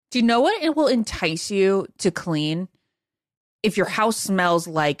Do you know what it will entice you to clean? If your house smells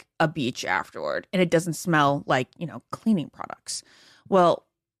like a beach afterward and it doesn't smell like, cleaning products. Well,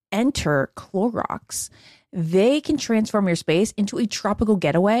 enter Clorox. They can transform your space into a tropical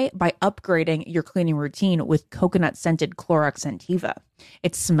getaway by upgrading your cleaning routine with coconut-scented Clorox Scentiva.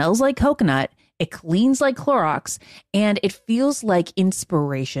 It smells like coconut, it cleans like Clorox, and it feels like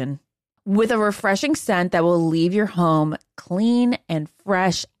inspiration. With a refreshing scent that will leave your home clean and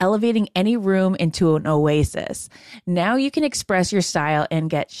fresh, elevating any room into an oasis. Now you can express your style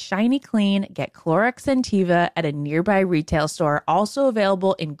and get shiny clean. Get Clorox Scentiva at a nearby retail store, also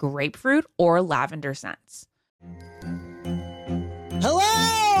available in grapefruit or lavender scents.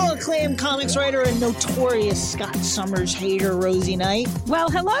 Hello, acclaimed comics writer and notorious Scott Summers hater, Rosie Knight. Well,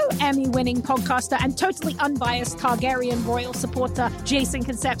 hello, Emmy-winning podcaster and totally unbiased Targaryen royal supporter, Jason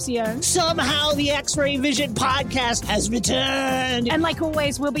Concepcion. Somehow the X-Ray Vision podcast has returned. And like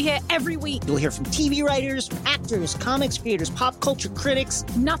always, we'll be here every week. You'll hear from TV writers, actors, comics creators, pop culture critics.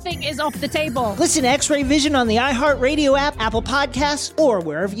 Nothing is off the table. Listen to X-Ray Vision on the iHeartRadio app, Apple Podcasts, or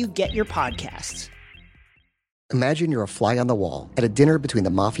wherever you get your podcasts. Imagine you're a fly on the wall at a dinner between the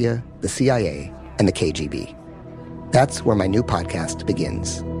mafia, the CIA, and the KGB. That's where my new podcast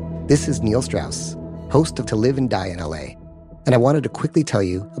begins. This is Neil Strauss, host of To Live and Die in LA, and I wanted to quickly tell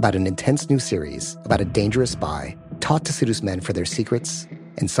you about an intense new series about a dangerous spy taught to seduce men for their secrets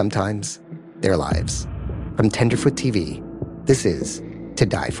and sometimes their lives. From Tenderfoot TV, this is To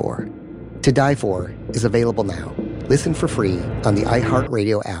Die For. To Die For is available now. Listen for free on the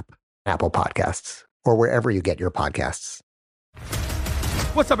iHeartRadio app, Apple Podcasts, or wherever you get your podcasts.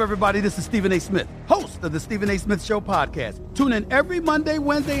 What's up, everybody? This is Stephen A. Smith, host of the Stephen A. Smith Show podcast. Tune in every Monday,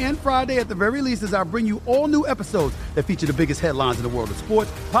 Wednesday, and Friday at the very least as I bring you all new episodes that feature the biggest headlines in the world of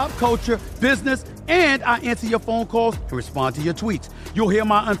sports, pop culture, business, and I answer your phone calls and respond to your tweets. You'll hear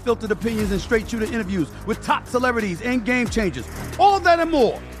my unfiltered opinions and straight-shooter interviews with top celebrities and game changers. All that and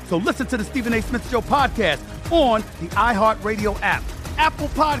more. So listen to the Stephen A. Smith Show podcast on the iHeartRadio app, Apple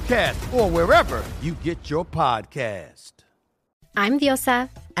Podcasts, or wherever you get your podcast. I'm Diosa.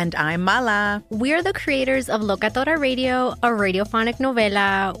 And I'm Mala. We're the creators of Locatora Radio, a radiophonic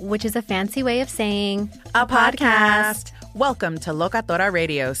novela, which is a fancy way of saying a podcast. Welcome to Locatora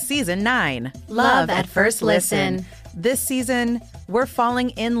Radio Season 9. Love at First Listen. This season, we're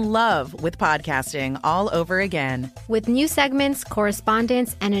falling in love with podcasting all over again. With new segments,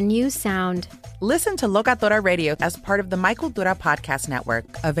 correspondence, and a new sound. Listen to Locatora Radio as part of the Michael Dura Podcast Network.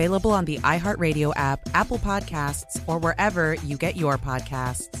 Available on the iHeartRadio app, Apple Podcasts, or wherever you get your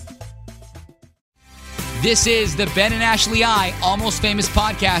podcasts. This is the Ben and Ashley I Almost Famous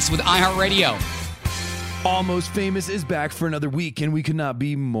podcast with iHeartRadio. Almost Famous is back for another week, and we could not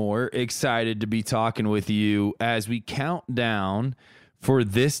be more excited to be talking with you as we count down for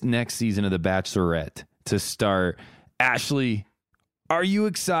this next season of The Bachelorette to start. Ashley, are you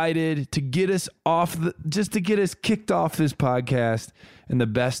excited to get us just to get us kicked off this podcast in the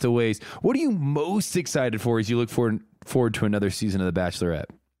best of ways? What are you most excited for as you look forward to another season of The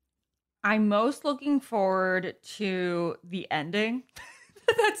Bachelorette? I'm most looking forward to the ending.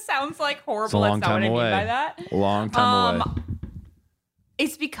 That sounds like horrible. It's a long That's not time what away. I mean by that. A long time away.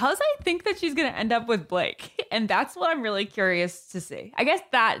 It's because I think that she's going to end up with Blake. And that's what I'm really curious to see. I guess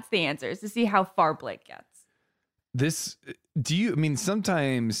that's the answer, is to see how far Blake gets.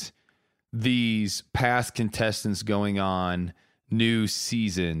 Sometimes these past contestants going on new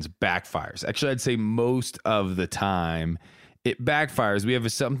seasons backfires. Actually, I'd say most of the time it backfires. We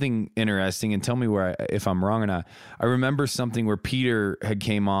have something interesting, and tell me if I'm wrong or not. I remember something where Peter had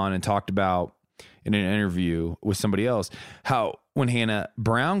came on and talked about in an interview with somebody else, how when Hannah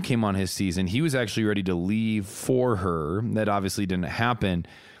Brown came on his season, he was actually ready to leave for her. That obviously didn't happen.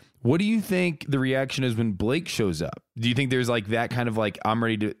 What do you think the reaction is when Blake shows up? Do you think there's like that kind of like, I'm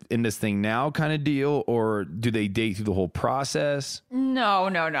ready to end this thing now kind of deal? Or do they date through the whole process? No.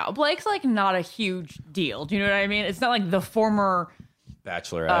 Blake's like not a huge deal. Do you know what I mean? It's not like the former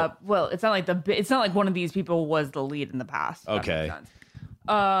Bachelorette. It's not like one of these people was the lead in the past. Okay.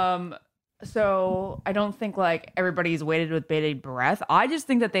 So I don't think like everybody's waited with bated breath. I just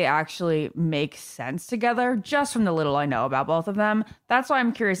think that they actually make sense together just from the little I know about both of them. That's why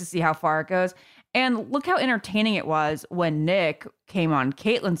I'm curious to see how far it goes. And look how entertaining it was when Nick came on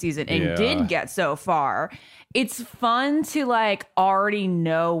Caitlyn's season and did get so far. It's fun to like already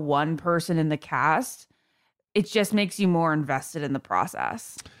know one person in the cast. It just makes you more invested in the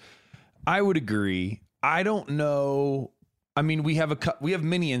process. I would agree. I don't know I mean, we have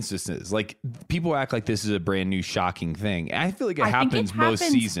many instances. Like, people act like this is a brand new shocking thing. I feel like it happens most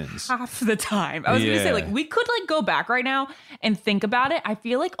seasons. Half the time. I was going to say, like, we could like go back right now and think about it. I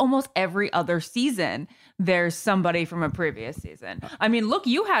feel like almost every other season there's somebody from a previous season. I mean, look,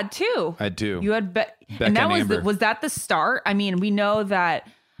 you had two. I had two. You had Becca and that and Amber. was that the start? I mean, we know that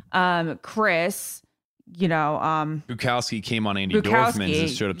Chris, Bukowski came on Andy Dorfman's and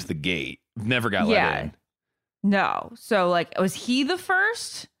showed up to the gate. Never got let in. No. So, like, was he the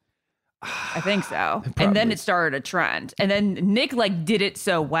first? I think so. Probably. And then it started a trend. And then Nick, like, did it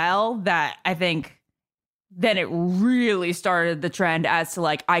so well that I think then it really started the trend as to,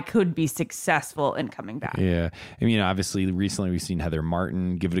 like, I could be successful in coming back. Yeah. I mean, obviously, recently we've seen Heather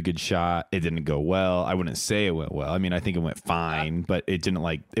Martin give it a good shot. It didn't go well. I wouldn't say it went well. I mean, I think it went fine, but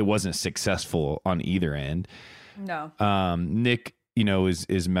it wasn't successful on either end. No. Nick,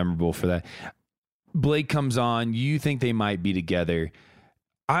 is memorable for that. Blake comes on. You think they might be together.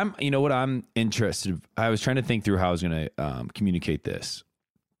 I'm interested. I was trying to think through how I was going to communicate this.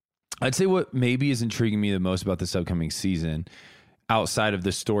 I'd say what maybe is intriguing me the most about this upcoming season, outside of the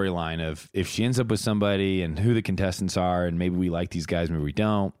storyline of if she ends up with somebody and who the contestants are, and maybe we like these guys, maybe we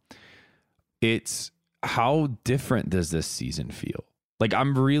don't. It's how different does this season feel? Like,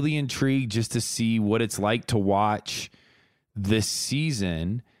 I'm really intrigued just to see what it's like to watch this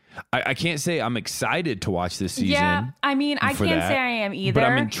season. I can't say I'm excited to watch this season. Yeah, I mean, I can't say I am either. But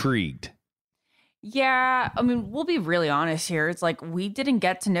I'm intrigued. Yeah, I mean, we'll be really honest here. It's like we didn't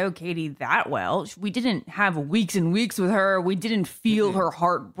get to know Katie that well. We didn't have weeks and weeks with her. We didn't feel her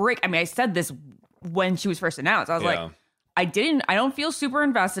heart break. I mean, I said this when she was first announced. I was like, I don't feel super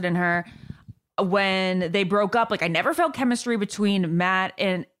invested in her. When they broke up, like, I never felt chemistry between Matt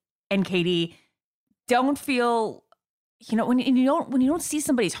and Katie. Don't feel... when you don't see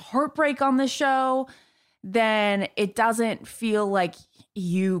somebody's heartbreak on the show, then it doesn't feel like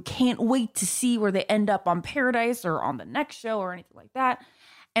you can't wait to see where they end up on Paradise or on the next show or anything like that.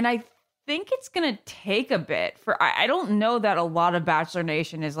 And I think it's going to take a bit I don't know that a lot of Bachelor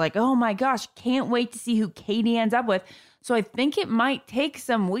Nation is like, oh my gosh, can't wait to see who Katie ends up with. So I think it might take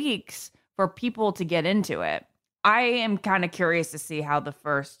some weeks for people to get into it. I am kind of curious to see how the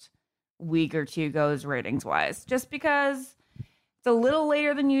first week or two goes ratings wise, just because it's a little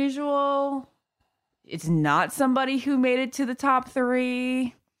later than usual. It's not somebody who made it to the top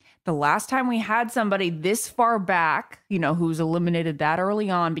 3. The last time we had somebody this far back, who's eliminated that early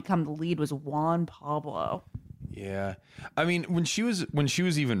on, become the lead was Juan Pablo. Yeah. I mean, when she was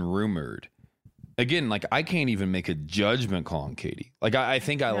even rumored, again, like, I can't even make a judgment call on Katie. Like, I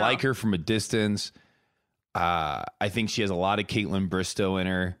think I like her from a distance. I think she has a lot of Caitlin Bristow in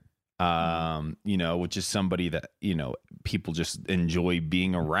her. Which is somebody that, people just enjoy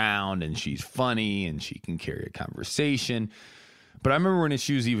being around, and she's funny and she can carry a conversation. But I remember when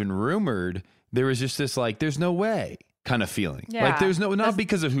she was even rumored, there was just this, like, there's no way kind of feeling. Yeah. Like, there's not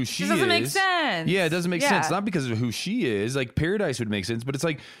because of who she is. It doesn't make sense. Yeah, it doesn't make sense. Not because of who she is. Like, Paradise would make sense, but it's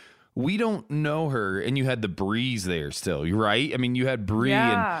like, we don't know her, and you had the Breeze there still, right? I mean, you had Bree,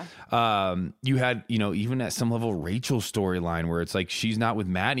 and you had, even at some level, Rachel's storyline where it's like she's not with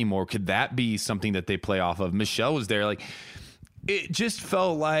Matt anymore. Could that be something that they play off of? Michelle was there. Like, it just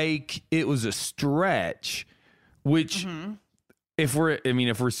felt like it was a stretch, which if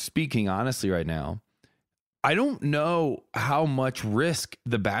we're speaking honestly right now, I don't know how much risk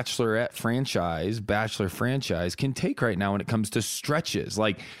the Bachelor franchise can take right now when it comes to stretches.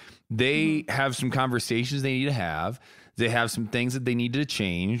 Like, they have some conversations they need to have. They have some things that they need to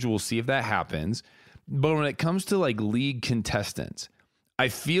change. We'll see if that happens. But when it comes to, like, league contestants, I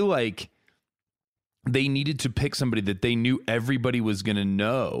feel like they needed to pick somebody that they knew everybody was going to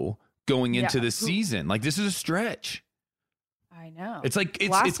know going into the season. Like, this is a stretch. I know. It's like,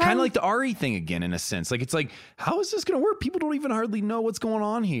 it's kind of like the Ari thing again, in a sense. Like, it's like, how is this going to work? People don't even hardly know what's going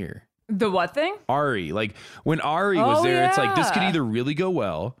on here. The what thing? Ari. Like, when Ari was there, it's like, this could either really go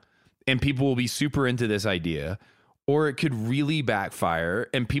well and people will be super into this idea, or it could really backfire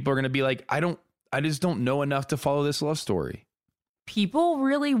and people are going to be like, I just don't know enough to follow this love story. People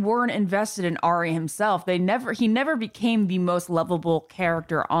really weren't invested in Ari himself. He never became the most lovable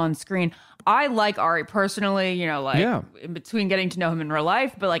character on screen. I like Ari personally, in between getting to know him in real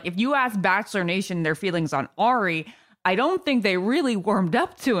life. But, like, if you ask Bachelor Nation their feelings on Ari, I don't think they really warmed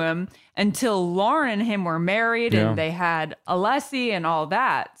up to him until Lauren and him were married and they had Alessi and all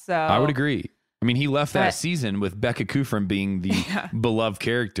that. So I would agree. I mean, he left that season with Becca Kufrin being the beloved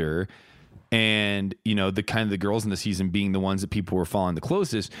character, and, the girls in the season being the ones that people were following the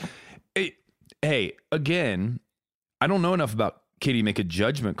closest. Hey, again, I don't know enough about Katie make a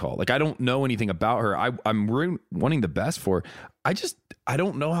judgment call. Like, I don't know anything about her. I'm wanting the best for her. I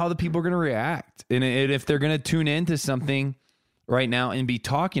don't know how the people are going to react. And if they're going to tune into something right now and be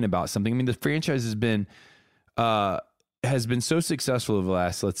talking about something. I mean, the franchise has been so successful over the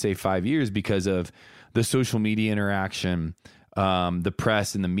last, let's say, 5 years because of the social media interaction, the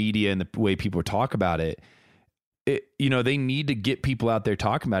press and the media and the way people talk about it. They need to get people out there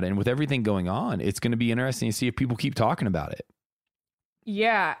talking about it. And with everything going on, it's going to be interesting to see if people keep talking about it.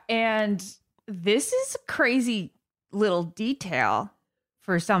 Yeah. And this is a crazy little detail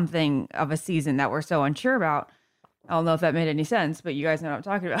for something of a season that we're so unsure about. I don't know if that made any sense, but you guys know what I'm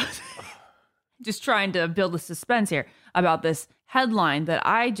talking about. Just trying to build a suspense here about this headline that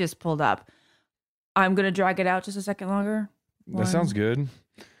I just pulled up. I'm going to drag it out just a second longer. That sounds good.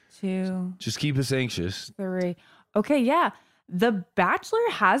 2. Just keep us anxious. 3. Okay, yeah. The Bachelor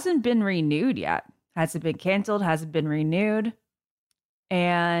hasn't been renewed yet. Hasn't been canceled, hasn't been renewed.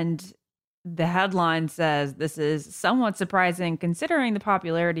 And the headline says this is somewhat surprising considering the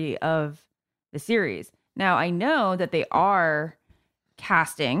popularity of the series. Now, I know that they are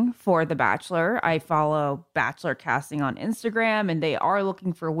casting for The Bachelor. I follow Bachelor casting on Instagram, and they are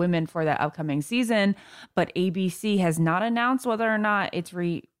looking for women for that upcoming season. But ABC has not announced whether or not it's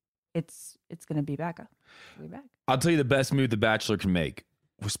going to be back. I'll tell you the best move The Bachelor can make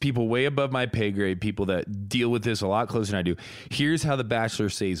was people way above my pay grade, people that deal with this a lot closer than I do. Here's how The Bachelor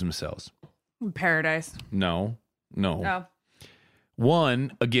saves themselves. Paradise. No. Oh.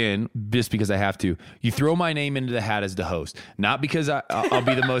 One, again, just because I have to, you throw my name into the hat as the host, not because I'll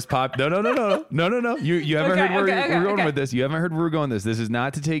be the most popular. No. You haven't heard where we're going with this. You haven't heard where we're going with this. This is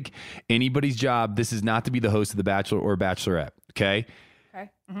not to take anybody's job. This is not to be the host of The Bachelor or Bachelorette. Okay.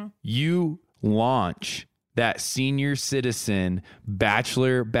 Mm-hmm. You launch that senior citizen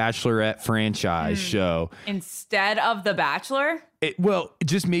Bachelorette franchise show instead of The Bachelor.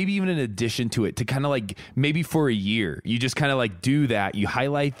 Just maybe even in addition to it, to kind of like maybe for a year, you just kind of like do that. You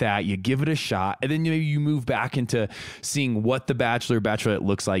highlight that, you give it a shot, and then maybe you move back into seeing what The Bachelor, Bachelorette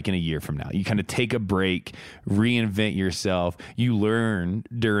looks like in a year from now. You kind of take a break, reinvent yourself. You learn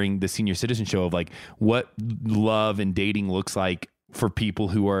during the senior citizen show of like what love and dating looks like for people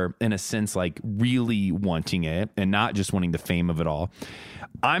who are, in a sense, like really wanting it and not just wanting the fame of it all.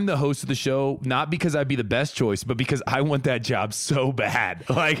 I'm the host of the show, not because I'd be the best choice, but because I want that job so bad.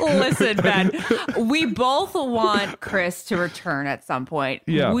 Like, listen, Ben, we both want Chris to return at some point.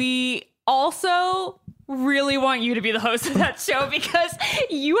 Yeah. We also really want you to be the host of that show because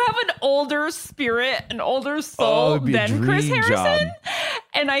you have an older spirit, an older soul than Chris Harrison.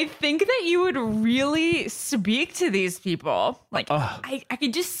 And I think that you would really speak to these people. Like, I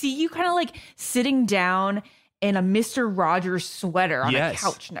could just see you kind of like sitting down in a Mr. Rogers sweater on a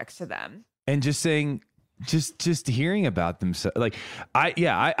couch next to them. And just saying, just hearing about them. Like,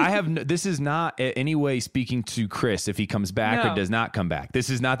 I have no, this is not in any way speaking to Chris if he comes back or does not come back.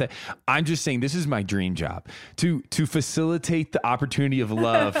 This is not that. I'm just saying this is my dream job to facilitate the opportunity of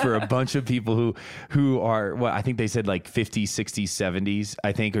love for a bunch of people who are, what I think they said like 50s, 60s, 70s,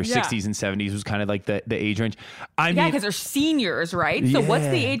 I think, or 60s and 70s was kind of like the age range. I mean, because they're seniors, right? So what's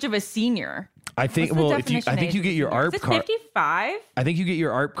the age of a senior? I think, I think you get your ARP card. 55? I think you get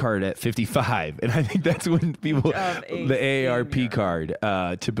your ARP card at 55. And I think that's when people, the AARP card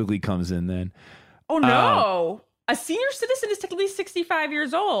typically comes in then. Oh, no. A senior citizen is technically 65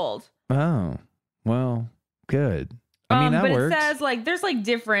 years old. Oh, well, good. I mean, that works. But it says like, there's like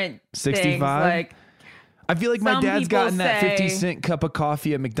different 65? things. Like, I feel like my dad's gotten that 50-cent cup of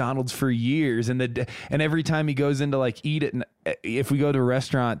coffee at McDonald's for years. And every time he goes in to like eat it, and if we go to a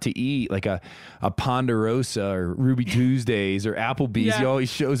restaurant to eat like a Ponderosa or Ruby Tuesdays or Applebee's, he always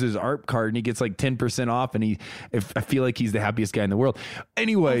shows his ARP card and he gets like 10% off. And I feel like he's the happiest guy in the world.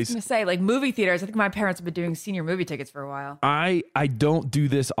 Anyways. I was going to say, like movie theaters, I think my parents have been doing senior movie tickets for a while. I don't do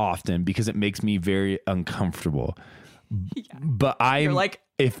this often because it makes me very uncomfortable. But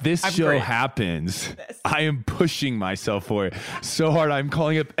if this show happens, I am pushing myself for it so hard. I'm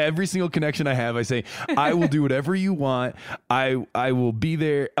calling up every single connection I have. I say, I will do whatever you want. I will be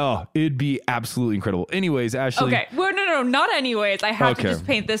there. Oh, it'd be absolutely incredible. Anyways, Ashley. Okay. Well, no, not anyways. I have to just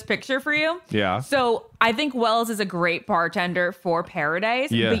paint this picture for you. Yeah. So I think Wells is a great bartender for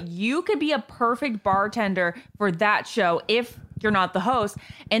Paradise. Yeah. But you could be a perfect bartender for that show if you're not the host.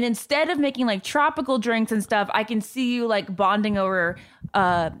 And instead of making like tropical drinks and stuff, I can see you like bonding over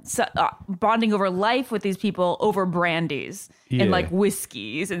life with these people over brandies and like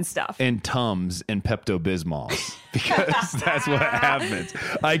whiskeys and stuff. And Tums and Pepto-Bismols. Because that's what happens.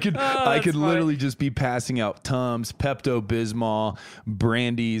 I could literally just be passing out Tums, Pepto-Bismol,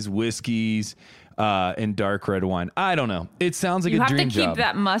 brandies, whiskeys. and dark red wine. I don't know. It sounds like a dream job. You have to keep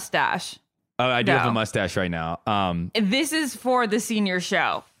that mustache. I do have a mustache right now. This is for the senior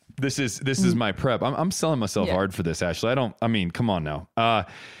show. This is my prep. I'm selling myself hard for this, Ashley. Come on now.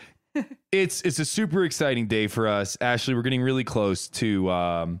 It's a super exciting day for us. Ashley, we're getting really close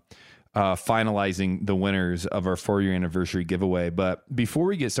to finalizing the winners of our 4-year anniversary giveaway. But before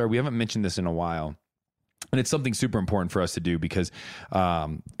we get started, we haven't mentioned this in a while. And it's something super important for us to do because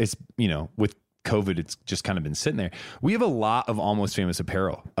it's, with COVID, it's just kind of been sitting there. We have a lot of Almost Famous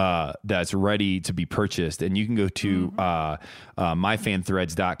apparel that's ready to be purchased. And you can go to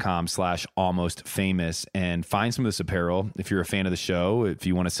myfanthreads.com/almostfamous and find some of this apparel. If you're a fan of the show, if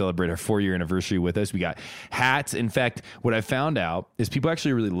you want to celebrate our 4-year anniversary with us, we got hats. In fact, what I found out is people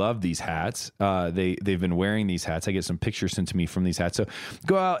actually really love these hats. They've been wearing these hats. I get some pictures sent to me from these hats. So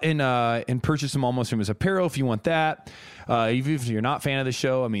go out and purchase some Almost Famous apparel if you want that. Even if you're not a fan of the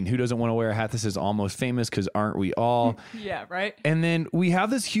show, who doesn't want to wear a hat that says Almost Famous, because aren't we all? Yeah, right. And then we have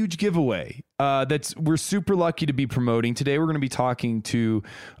this huge giveaway we're super lucky to be promoting. Today we're going to be talking to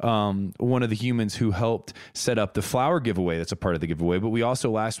one of the humans who helped set up the flower giveaway that's a part of the giveaway. But we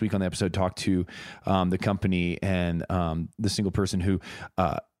also last week on the episode talked to the company and the single person who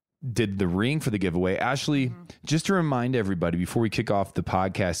did the ring for the giveaway. Ashley, just to remind everybody before we kick off the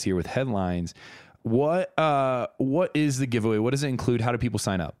podcast here with headlines, what is the giveaway? What does it include? How do people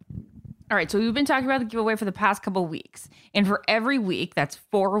sign up? All right, so we've been talking about the giveaway for the past couple of weeks. And for every week, that's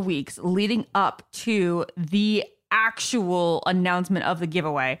 4 weeks leading up to the actual announcement of the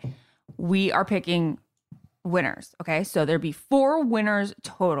giveaway, we are picking winners. Okay, so there'll be 4 winners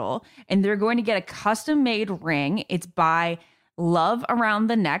total, and they're going to get a custom-made ring. It's by Love Around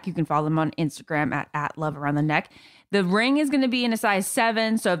the Neck. You can follow them on Instagram at Love Around the Neck. The ring is going to be in a size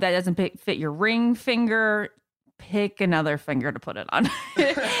 7, so if that doesn't fit your ring finger, pick another finger to put it on.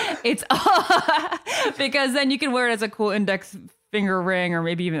 It's because then you can wear it as a cool index finger ring, or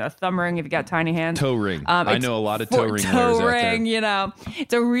maybe even a thumb ring if you got tiny hands. Toe ring. I know a lot of toe ring wearers out there.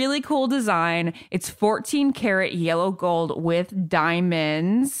 It's a really cool design. It's 14 karat yellow gold with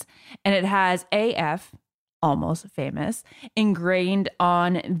diamonds, and it has AF, Almost Famous, ingrained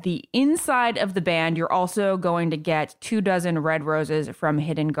on the inside of the band. You're also going to get 24 red roses from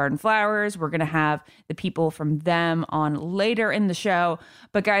Hidden Garden Flowers. We're going to have the people from them on later in the show.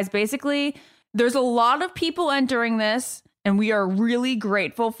 But guys, basically, there's a lot of people entering this, and we are really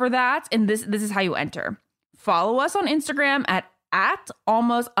grateful for that. And this is how you enter. Follow us on Instagram at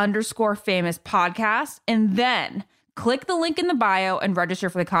 @almost_famous podcast, and then click the link in the bio and register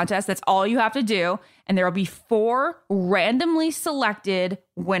for the contest. That's all you have to do. And there will be 4 randomly selected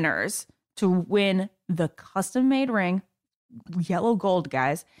winners to win the custom-made ring, yellow gold,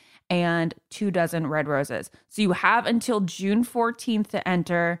 guys, and 24 red roses. So you have until June 14th to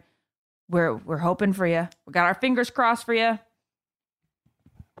enter. We're hoping for you. We got our fingers crossed for you.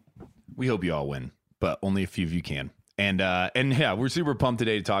 We hope you all win, but only a few of you can. And yeah, we're super pumped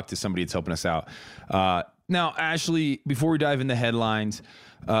today to talk to somebody that's helping us out. Now, Ashley, before we dive into headlines,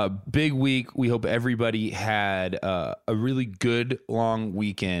 big week. We hope everybody had a really good long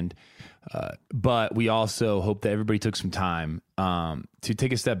weekend. But we also hope that everybody took some time to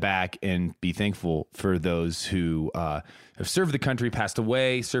take a step back and be thankful for those who have served the country, passed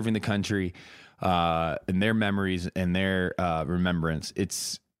away, serving the country, and their memories and their remembrance.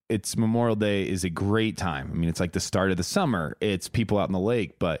 It's Memorial Day is a great time. It's like the start of the summer. It's people out in the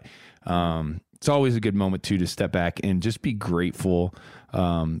lake, but it's always a good moment too to step back and just be grateful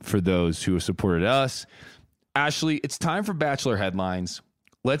for those who have supported us. Ashley, it's time for Bachelor headlines.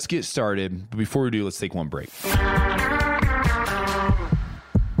 Let's get started. But before we do, let's take one break.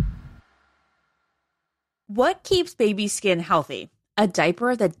 What keeps baby skin healthy? A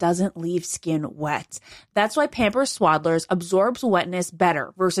diaper that doesn't leave skin wet. That's why Pampers Swaddlers absorbs wetness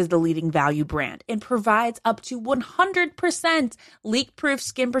better versus the leading value brand and provides up to 100% leak-proof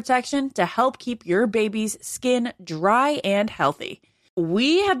skin protection to help keep your baby's skin dry and healthy.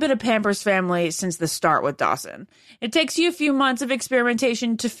 We have been a Pampers family since the start with Dawson. It takes you a few months of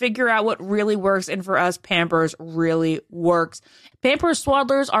experimentation to figure out what really works, and for us, Pampers really works. Pampers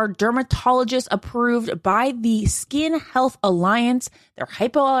Swaddlers are dermatologist approved by the Skin Health Alliance. They're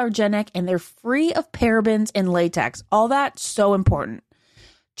hypoallergenic and they're free of parabens and latex. All that so important.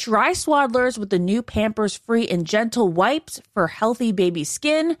 Try Swaddlers with the new Pampers Free and Gentle wipes for healthy baby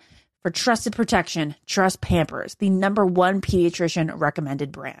skin. For trusted protection, trust Pampers, the #1 pediatrician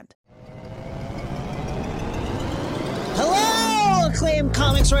recommended brand. Hello, acclaimed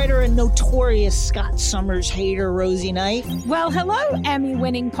comics writer and notorious Scott Summers hater, Rosie Knight. Well, hello,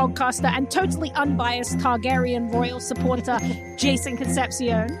 Emmy-winning podcaster and totally unbiased Targaryen royal supporter, Jason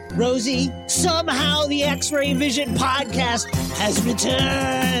Concepcion. Rosie, somehow the X-Ray Vision podcast has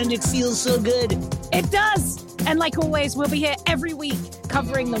returned. It feels so good. It does. And like always, we'll be here every week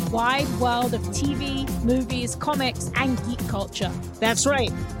covering the wide world of TV, movies, comics, and geek culture. That's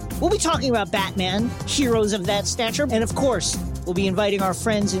right. We'll be talking about Batman, heroes of that stature, and of course, we'll be inviting our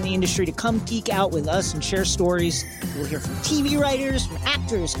friends in the industry to come geek out with us and share stories. We'll hear from TV writers, from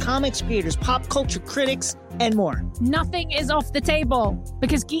actors, comics creators, pop culture critics, and more. Nothing is off the table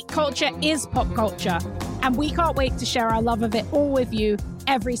because geek culture is pop culture, and we can't wait to share our love of it all with you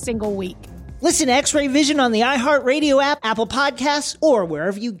every single week. Listen to X-Ray Vision on the iHeartRadio app, Apple Podcasts, or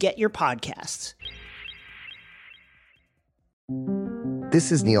wherever you get your podcasts. This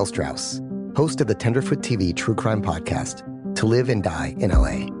is Neil Strauss, host of the Tenderfoot TV true crime podcast, To Live and Die in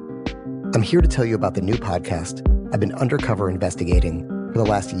LA. I'm here to tell you about the new podcast I've been undercover investigating for the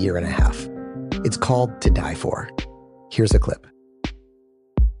last year and a half. It's called To Die For. Here's a clip.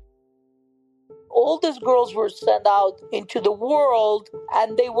 All these girls were sent out into the world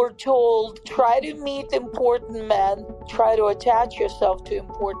and they were told, try to meet important men, try to attach yourself to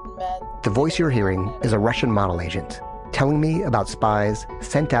important men. The voice you're hearing is a Russian model agent telling me about spies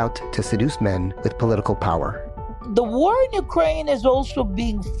sent out to seduce men with political power. The war in Ukraine is also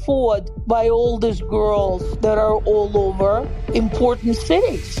being fought by all these girls that are all over important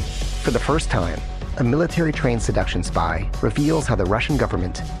cities. For the first time, a military-trained seduction spy reveals how the Russian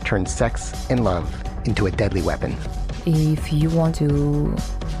government turned sex and love into a deadly weapon. If you want to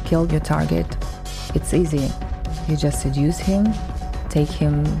kill your target, it's easy. You just seduce him, take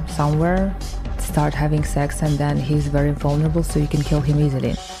him somewhere, start having sex, and then he's very vulnerable, so you can kill him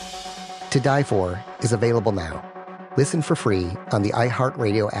easily. To Die For is available now. Listen for free on the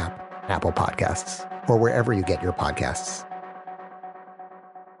iHeartRadio app, Apple Podcasts, or wherever you get your podcasts.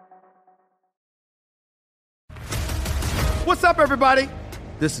 What's up, everybody?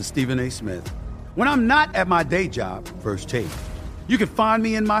 This is Stephen A. Smith. When I'm not at my day job, First Take, you can find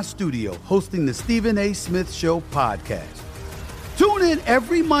me in my studio hosting the Stephen A. Smith Show podcast. Tune in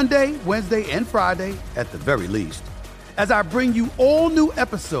every Monday, Wednesday, and Friday, at the very least, as I bring you all new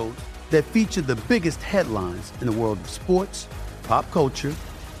episodes that feature the biggest headlines in the world of sports, pop culture,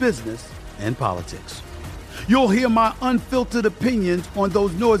 business, and politics. You'll hear my unfiltered opinions on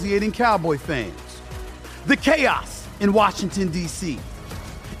those nauseating Cowboy fans, the chaos in Washington, D.C.,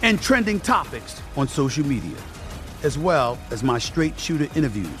 and trending topics on social media, as well as my straight shooter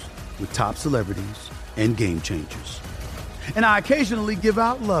interviews with top celebrities and game changers. And I occasionally give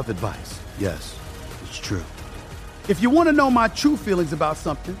out love advice. Yes, it's true. If you want to know my true feelings about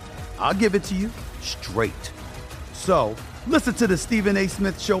something, I'll give it to you straight. So listen to the Stephen A.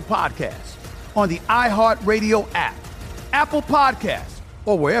 Smith Show podcast on the iHeartRadio app, Apple Podcasts,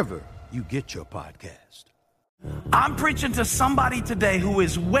 or wherever you get your podcast. I'm preaching to somebody today who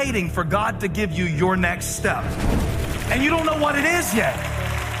is waiting for God to give you your next step. And you don't know what it is yet.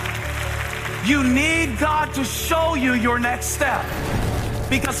 You need God to show you your next step.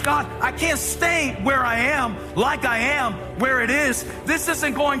 Because God, I can't stay where I am, like I am, where it is. This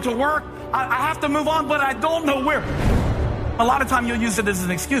isn't going to work. I have to move on, but I don't know where. A lot of time you'll use it as an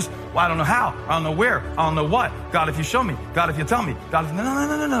excuse. Well, I don't know how. I don't know where. I don't know what. God, if you show me. God, if you tell me. God, if...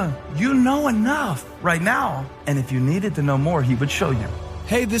 No. You know enough right now. And if you needed to know more, he would show you.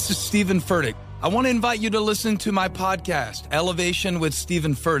 Hey, this is Stephen Furtick. I want to invite you to listen to my podcast, Elevation with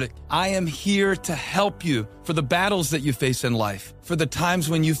Stephen Furtick. I am here to help you for the battles that you face in life, for the times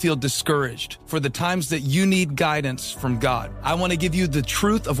when you feel discouraged, for the times that you need guidance from God. I want to give you the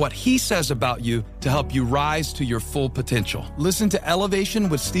truth of what he says about you to help you rise to your full potential. Listen to Elevation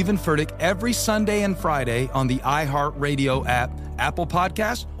with Stephen Furtick every Sunday and Friday on the iHeartRadio app, Apple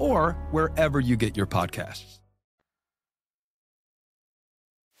Podcasts, or wherever you get your podcasts.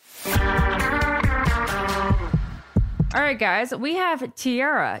 All right, guys, we have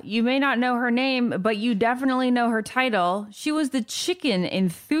Tiara. You may not know her name, but you definitely know her title. She was the chicken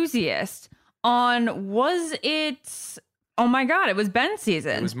enthusiast on, was it... Oh my God, it was Ben's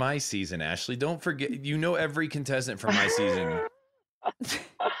season. It was my season, Ashley. Don't forget, you know every contestant from my season.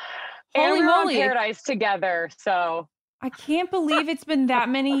 Holy we were on moly. Paradise together, so... I can't believe it's been that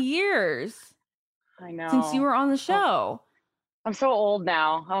many years. I know. Since you were on the show. I'm so old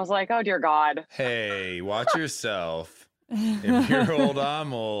now. I was like, oh, dear God. Hey, watch yourself. If you're old,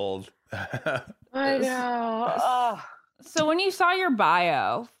 I'm old. I know. So when you saw your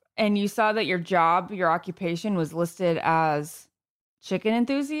bio and you saw that your job, your occupation was listed as chicken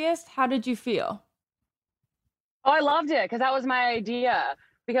enthusiast, how did you feel? Oh, I loved it because that was my idea.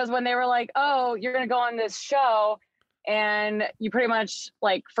 Because when they were like, oh, you're going to go on this show and you pretty much,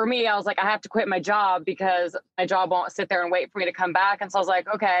 like, for me, I was like, I have to quit my job because my job won't sit there and wait for me to come back. And so I was like,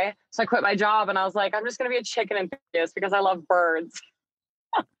 okay. So I quit my job and I was like, I'm just going to be a chicken enthusiast because I love birds.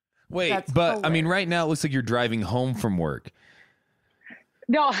 Wait, That's but hilarious. I mean, right now it looks like you're driving home from work.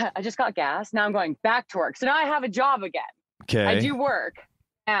 No, I just got gas. Now I'm going back to work. So now I have a job again. Okay. I do work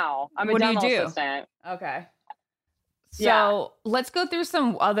now. I'm a What do you dental do? assistant. Okay. So Yeah. let's go through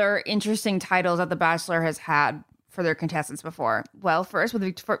some other interesting titles that The Bachelor has had for their contestants before. Well, first with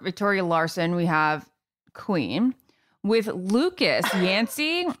Victoria Larson, we have Queen. With Lucas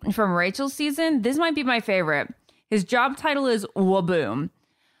Yancey from Rachel's season, this might be my favorite. His job title is Waboom.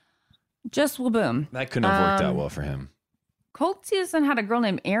 Just Waboom. That couldn't have worked out well for him. Colt season had a girl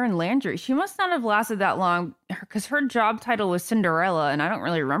named Erin Landry. She must not have lasted that long because her job title was Cinderella, and I don't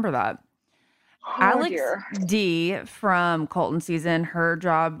really remember that. Oh, Alex dear. D from Colton season, her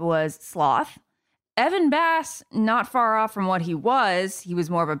job was Sloth. Evan Bass, not far off from what he was. He was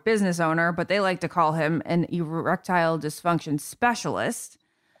more of a business owner, but they like to call him an erectile dysfunction specialist.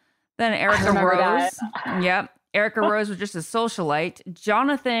 Then Erica Rose. Yep. Erica Rose was just a socialite.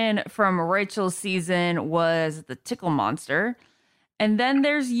 Jonathan from Rachel's season was the tickle monster. And then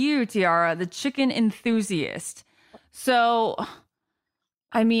there's you, Tiara, the chicken enthusiast. So,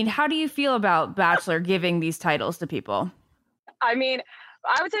 I mean, how do you feel about Bachelor giving these titles to people? I mean,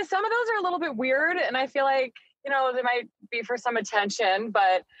 I would say some of those are a little bit weird, and I feel like, you know, they might be for some attention,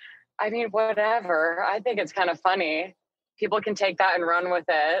 but I mean, whatever. I think it's kind of funny. People can take that and run with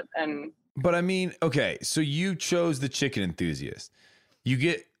it. But I mean, okay, so you chose the chicken enthusiast. You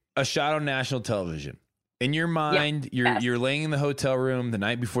get a shot on national television. In your mind, you're laying in the hotel room the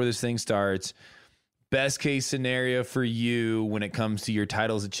night before this thing starts. Best case scenario for you when it comes to your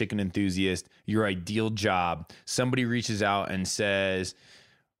title as a chicken enthusiast, your ideal job. Somebody reaches out and says,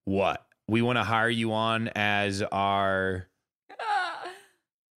 what? We want to hire you on as our...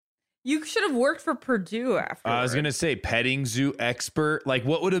 You should have worked for Purdue after. I was going to say petting zoo expert. Like,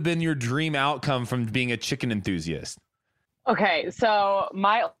 what would have been your dream outcome from being a chicken enthusiast? Okay, so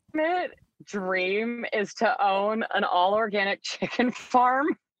my ultimate dream is to own an all-organic chicken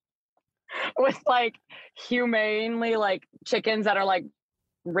farm with, like, humanely, like, chickens that are, like,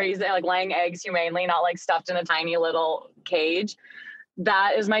 raised, like, laying eggs humanely, not, like, stuffed in a tiny little cage.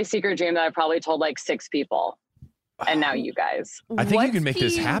 That is my secret dream that I probably told, like, 6 people. And now you guys. I think you can make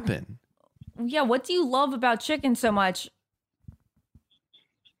this happen. Yeah, what do you love about chicken so much?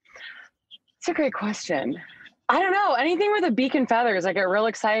 It's a great question. I don't know. Anything with a beak and feathers, I get real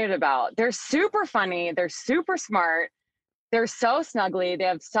excited about. They're super funny. They're super smart. They're so snuggly. They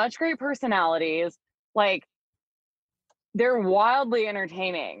have such great personalities. Like, they're wildly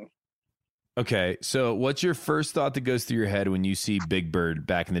entertaining. Okay, so what's your first thought that goes through your head when you see Big Bird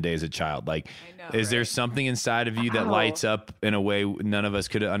back in the day as a child? Like, is there something inside of you that lights up in a way none of us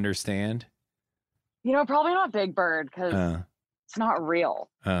could understand? You know, probably not Big Bird because it's not real.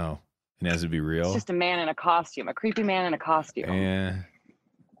 Oh, it has to be real? It's just a man in a costume, a creepy man in a costume.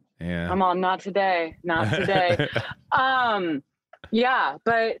 Yeah. I'm all, not today. Not today. Yeah,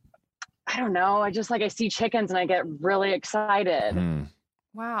 but I don't know. I just, like, I see chickens and I get really excited.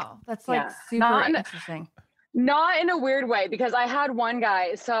 Wow, that's like super interesting. Not in a weird way, because I had one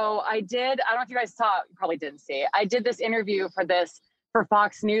guy. So I don't know if you guys saw, you probably didn't see it. I did this interview for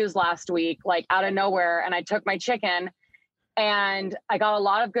Fox News last week, like out of nowhere. And I took my chicken and I got a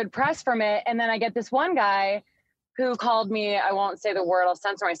lot of good press from it. And then I get this one guy who called me, I won't say the word, I'll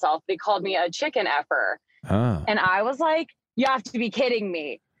censor myself. They called me a chicken effer. And I was like, you have to be kidding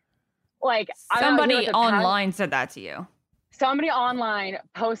me. Like, somebody online said that to you. Somebody online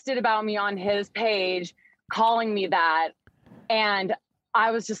posted about me on his page, calling me that. And I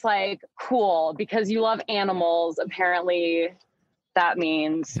was just like, cool, because you love animals. Apparently that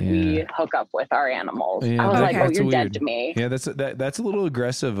means we hook up with our animals. I was like, oh, you're dead to me. Yeah, that's a little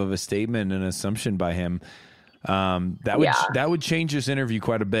aggressive of a statement and assumption by him. That would change this interview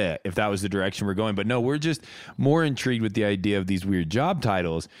quite a bit if that was the direction we're going. But no, we're just more intrigued with the idea of these weird job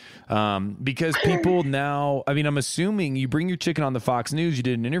titles, because people now, I mean, I'm assuming you bring your chicken on the Fox News. You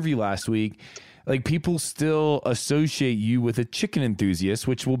did an interview last week. Like, people still associate you with a chicken enthusiast,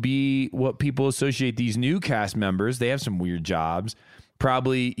 which will be what people associate these new cast members. They have some weird jobs,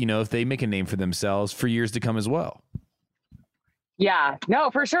 probably, you know, if they make a name for themselves for years to come as well. Yeah,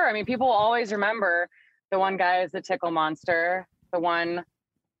 no, for sure. I mean, people always remember the one guy is the tickle monster. The one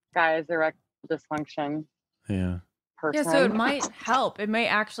guy is erectile dysfunction. Yeah. Person. Yeah, so it might help. It may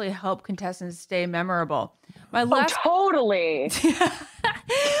actually help contestants stay memorable. Totally.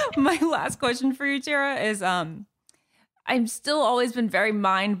 My last question for you, Tara, is I'm still always been very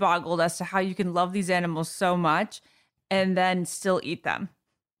mind boggled as to how you can love these animals so much and then still eat them.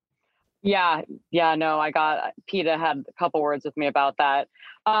 Yeah, no, PETA had a couple words with me about that.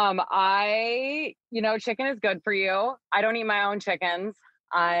 Chicken is good for you. I don't eat my own chickens.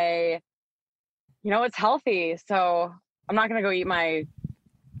 It's healthy. So I'm not going to go eat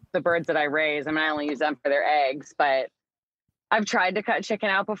the birds that I raise. I mean, I only use them for their eggs, but I've tried to cut chicken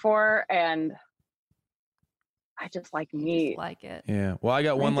out before and I just like meat. Just like it. Yeah. Well, I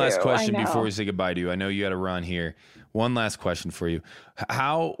got one last question before we say goodbye to you. I know you got to run here. One last question for you.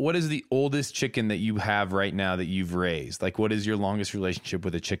 What is the oldest chicken that you have right now that you've raised? Like, what is your longest relationship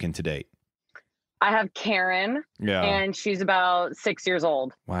with a chicken to date? I have Karen. Yeah. And she's about 6 years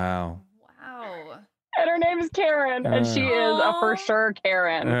old. Wow. And her name is Karen. And she is a for sure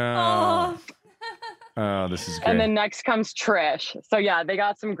Karen. Oh, this is great. And then next comes Trish. So yeah, they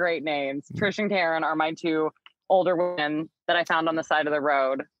got some great names. Trish and Karen are my two older women that I found on the side of the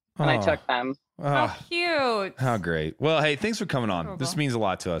road and I took them. How cute. How great. Well, hey, thanks for coming on. This means a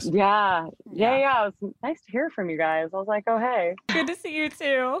lot to us. Yeah. It was nice to hear from you guys. I was like, oh, hey. Good to see you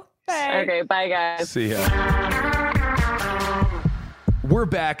too. Bye. Okay, bye guys. See ya. We're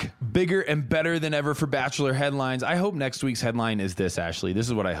back, bigger and better than ever for Bachelor headlines. I hope next week's headline is this, Ashley. This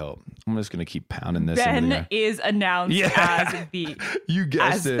is what I hope. I'm just going to keep pounding this. Ben is announced as the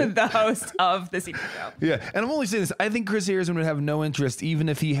host of the secret show. Yeah, and I'm only saying this. I think Chris Harrison would have no interest, even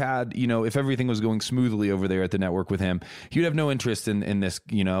if he had, if everything was going smoothly over there at the network with him. He would have no interest in this.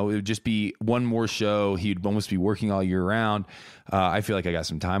 It would just be one more show. He'd almost be working all year round. I feel like I got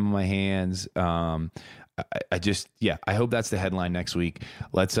some time on my hands. I hope that's the headline next week.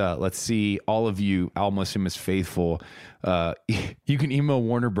 Let's see all of you Almost Famous faithful. You can email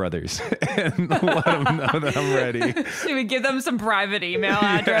Warner Brothers and let them know that I'm ready. Should we give them some private email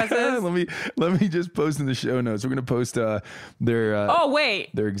addresses? Yeah, let me just post in the show notes. We're gonna post their.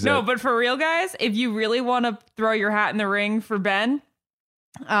 Their no, but for real, guys, if you really want to throw your hat in the ring for Ben,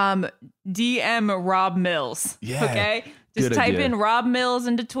 DM Rob Mills. Yeah. Okay, just type in Rob Mills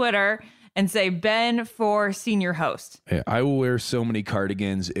into Twitter and say Ben for senior host. Yeah, I will wear so many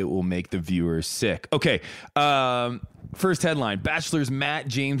cardigans, it will make the viewers sick. Okay. First headline, Bachelor's Matt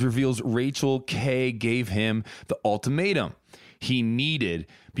James reveals Rachel K gave him the ultimatum he needed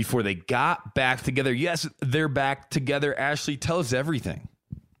before they got back together. Yes, they're back together. Ashley, tell us everything.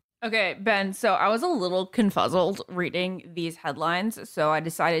 Okay, Ben, so I was a little confuzzled reading these headlines, so I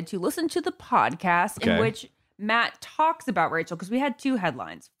decided to listen to the podcast in which Matt talks about Rachel, because we had two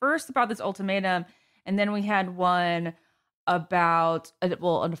headlines. First about this ultimatum, and then we had one about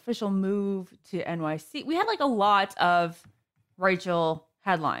an official move to NYC. We had like a lot of Rachel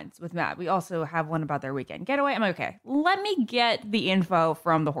headlines with Matt. We also have one about their weekend getaway. I'm like, okay, let me get the info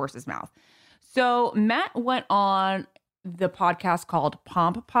from the horse's mouth. So Matt went on the podcast called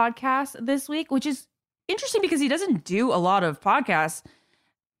Pomp Podcast this week, which is interesting because he doesn't do a lot of podcasts.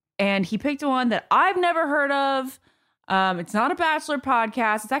 And he picked one that I've never heard of. It's not a Bachelor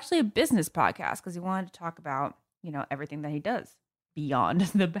podcast. It's actually a business podcast because he wanted to talk about, everything that he does beyond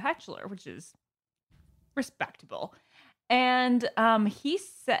The Bachelor, which is respectable. And he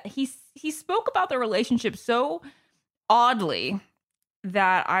said he spoke about the relationship so oddly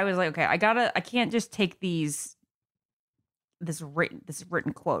that I was like, okay, I can't just take this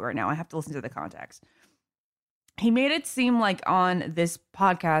written quote right now. I have to listen to the context. He made it seem like on this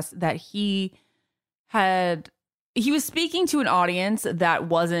podcast that he was speaking to an audience that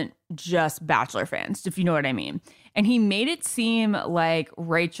wasn't just Bachelor fans, if you know what I mean. And he made it seem like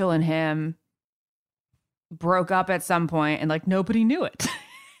Rachel and him broke up at some point and like nobody knew it.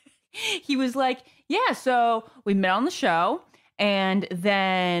 He was like, yeah, so we met on the show. And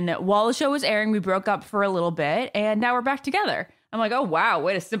then while the show was airing, we broke up for a little bit and now we're back together. I'm like, oh, wow,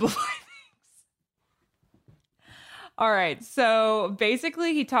 way to simplify things. All right. So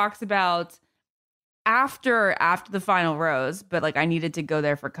basically he talks about after the final rose, but like I needed to go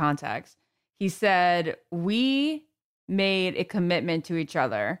there for context. He said, we made a commitment to each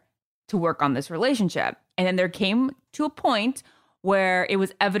other to work on this relationship. And then there came to a point where it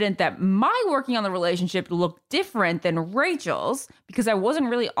was evident that my working on the relationship looked different than Rachel's because I wasn't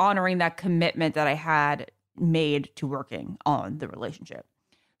really honoring that commitment that I had made to working on the relationship.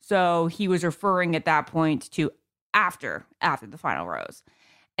 So he was referring at that point to after the final rose.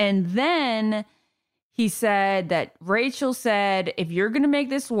 And then he said that Rachel said, if you're going to make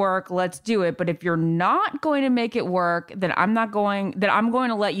this work, let's do it. But if you're not going to make it work, then I'm going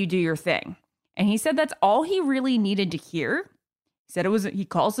to let you do your thing. And he said that's all he really needed to hear. He said he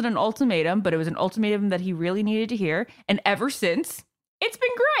calls it an ultimatum, but it was an ultimatum that he really needed to hear. And ever since, it's been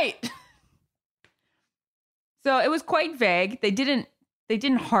great. So it was quite vague. They didn't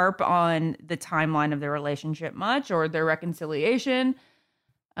harp on the timeline of their relationship much or their reconciliation.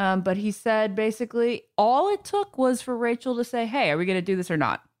 But he said basically all it took was for Rachel to say, hey, are we going to do this or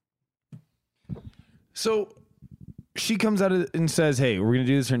not? So she comes out and says, hey, we're going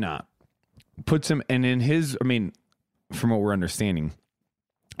to do this or not. Puts him, and in his, I mean, from what we're understanding,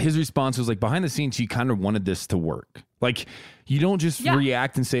 his response was like, behind the scenes, he kind of wanted this to work. Like, you don't just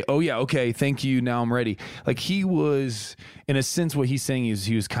react and say, oh, yeah, okay, thank you, now I'm ready. Like, he was, in a sense, what he's saying is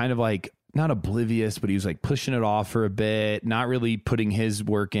he was kind of like, not oblivious, but he was like pushing it off for a bit, not really putting his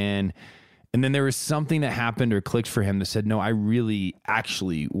work in. And then there was something that happened or clicked for him that said, no, I really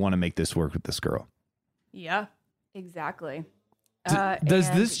actually want to make this work with this girl. Yeah, exactly. Does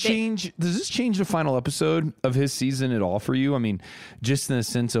this change the final episode of his season at all for you? I mean, just in the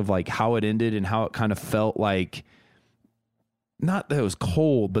sense of like how it ended and how it kind of felt like, not that it was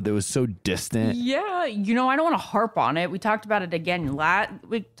cold, but it was so distant. Yeah, I don't want to harp on it. We talked about it again.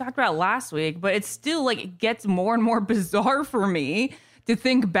 We talked about it last week, but it's still like it gets more and more bizarre for me to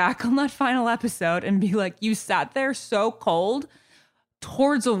think back on that final episode and be like, you sat there so cold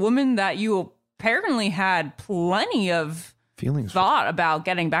towards a woman that you apparently had plenty of feelings thought about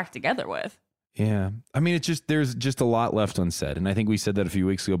getting back together with. Yeah. I mean, there's just a lot left unsaid. And I think we said that a few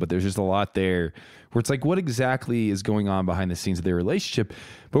weeks ago, but there's just a lot there where it's like, what exactly is going on behind the scenes of their relationship?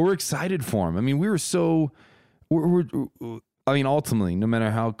 But we're excited for him. I mean, ultimately, no matter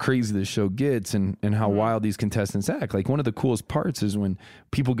how crazy the show gets and how wild these contestants act, like one of the coolest parts is when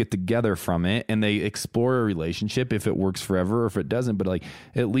people get together from it and they explore a relationship, if it works forever or if it doesn't, but like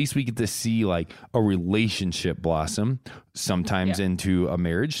at least we get to see like a relationship blossom, sometimes into a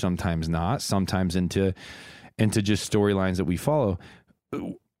marriage, sometimes not, sometimes into just storylines that we follow.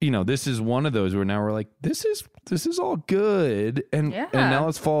 This is one of those where now we're like, this is all good. And now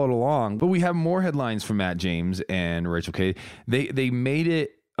let's follow it along. But we have more headlines from Matt James and Rachel K. They made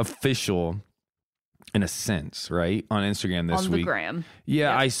it official in a sense, right? On Instagram this week. On the gram.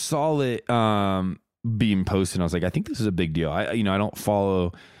 Yeah, I saw it being posted. And I was like, I think this is a big deal. I don't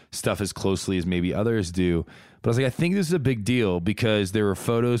follow stuff as closely as maybe others do. But I was like, I think this is a big deal because there were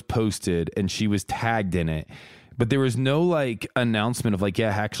photos posted and she was tagged in it. But there was no like announcement of like, yeah,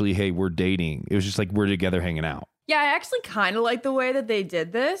 actually, hey, we're dating. It was just like, we're together hanging out. Yeah, I actually kind of like the way that they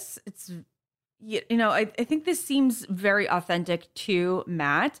did this. It's, I think this seems very authentic to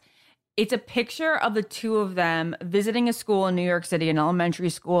Matt. It's a picture of the two of them visiting a school in New York City, an elementary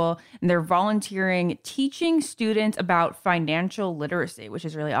school, and they're volunteering, teaching students about financial literacy, which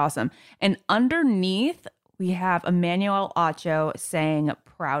is really awesome. And underneath, we have Emmanuel Acho saying,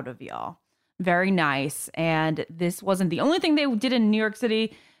 proud of y'all. Very nice. And this wasn't the only thing they did in New York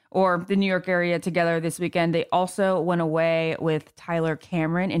City or the New York area together this weekend. They also went away with Tyler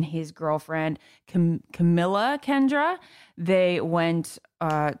Cameron and his girlfriend, Camilla Kendra. They went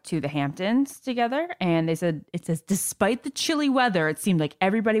to the Hamptons together, and it says, despite the chilly weather, it seemed like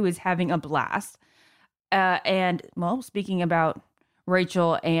everybody was having a blast. And speaking about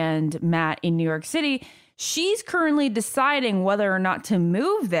Rachel and Matt in New York City, she's currently deciding whether or not to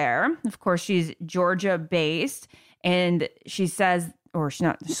move there. Of course, she's Georgia-based, and she says,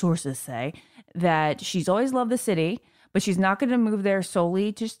 sources say, that she's always loved the city, but she's not going to move there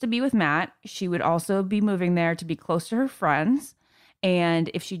solely just to be with Matt. She would also be moving there to be close to her friends. And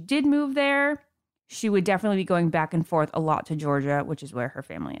if she did move there, she would definitely be going back and forth a lot to Georgia, which is where her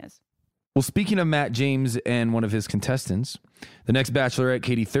family is. Well, speaking of Matt James and one of his contestants, the next Bachelorette,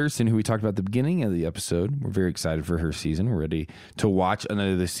 Katie Thurston, who we talked about at the beginning of the episode, we're very excited for her season. We're ready to watch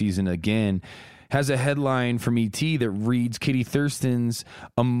another season again, has a headline from ET that reads, Katie Thurston's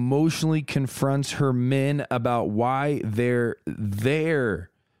emotionally confronts her men about why they're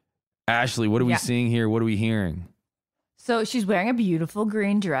there. Ashley, what are we seeing here? What are we hearing? So she's wearing a beautiful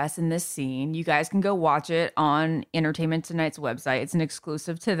green dress in this scene. You guys can go watch it on Entertainment Tonight's website. It's an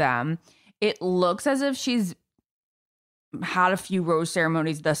exclusive to them. It looks as if she's had a few rose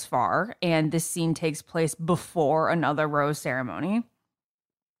ceremonies thus far, and this scene takes place before another rose ceremony.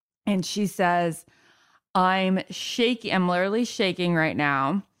 And she says, I'm literally shaking right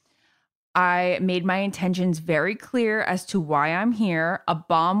now. I made my intentions very clear as to why I'm here. A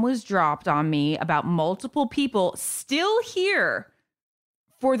bomb was dropped on me about multiple people still here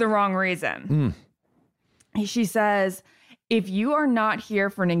for the wrong reason. She says, if you are not here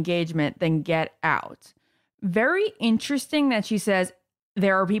for an engagement, then get out. Very interesting that she says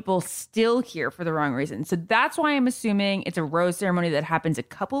there are people still here for the wrong reason. So that's why I'm assuming it's a rose ceremony that happens a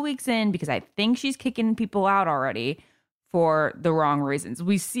couple weeks in, because I think she's kicking people out already for the wrong reasons.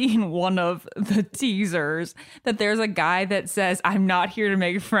 We see in one of the teasers that there's a guy that says, I'm not here to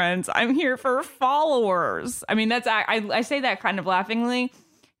make friends. I'm here for followers. I mean, that's, I say that kind of laughingly,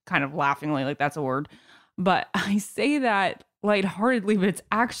 like that's a word, but I say that lightheartedly, but it's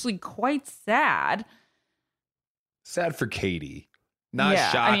actually quite sad. Sad for Katie. Not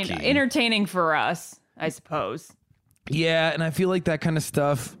shocking. I mean, entertaining for us, I suppose. Yeah, and I feel like that kind of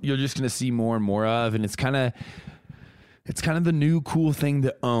stuff you're just going to see more and more of, and it's kind of the new cool thing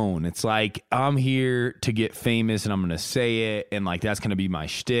to own. It's like, I'm here to get famous and I'm going to say it. And like, that's going to be my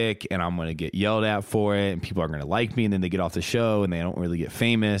shtick and I'm going to get yelled at for it and people are going to like me. And then they get off the show and they don't really get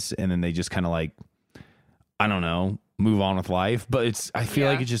famous. And then they just kind of like, I don't know, move on with life. But I feel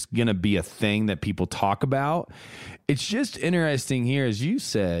like it's just going to be a thing that people talk about. It's just interesting here. As you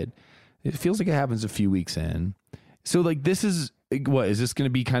said, it feels like it happens a few weeks in. So like, this is, what is this going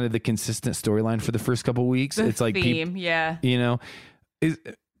to be kind of the consistent storyline for the first couple of weeks? It's like theme, yeah. You know, I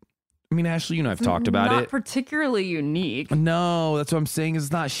mean, Ashley, you and I've talked about it. Not particularly unique. No, that's what I'm saying.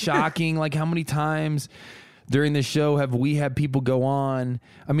 It's not shocking. Like, how many times during the show have we had people go on?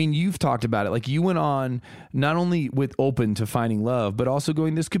 I mean, you've talked about it. Like, you went on not only with open to finding love, but also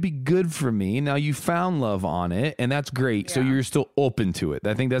going, this could be good for me. Now you found love on it, and that's great. Yeah. So you're still open to it.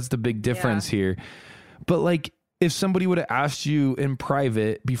 I think that's the big difference here. But like, if somebody would have asked you in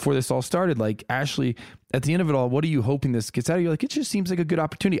private before this all started, like, Ashley, at the end of it all, what are you hoping this gets out of you? Like, it just seems like a good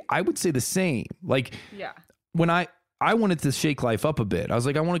opportunity. I would say the same. Like, when I wanted to shake life up a bit. I was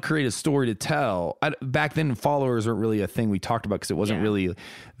like, I want to create a story to tell. Back then, followers weren't really a thing we talked about because it wasn't really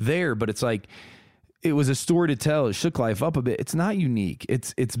there. But it's like, it was a story to tell. It shook life up a bit. It's not unique.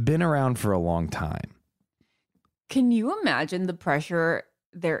 It's been around for a long time. Can you imagine the pressure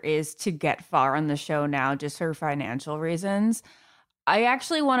there is to get far on the show now just for financial reasons? I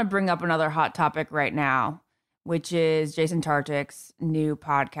actually want to bring up another hot topic right now, which is Jason Tartick's new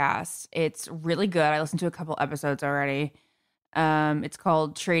podcast. It's really good. I listened to a couple episodes already. It's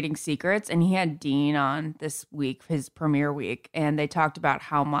called Trading Secrets, and he had Dean on this week, his premiere week, and they talked about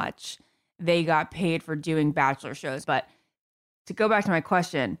how much they got paid for doing Bachelor shows. But to go back to my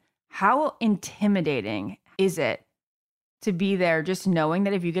question, how intimidating is it to be there just knowing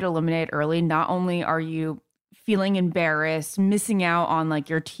that if you get eliminated early, not only are you feeling embarrassed, missing out on like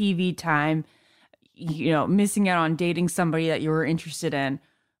your TV time, you know, missing out on dating somebody that you were interested in,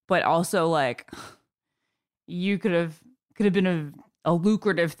 but also like you could have been a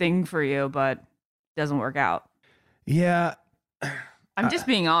lucrative thing for you, but it doesn't work out. Yeah. I'm just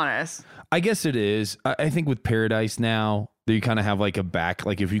being honest. I guess it is. I think with Paradise now, you kind of have like a back,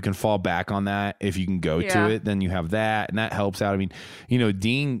 like if you can fall back on that, if you can go to it, then you have that, and that helps out. I mean, you know,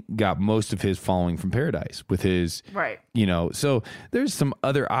 Dean got most of his following from Paradise with his, you know, so there's some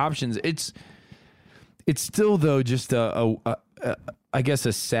other options. It's still though just I guess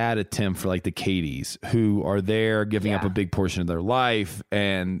a sad attempt for like the Katies who are there giving up a big portion of their life,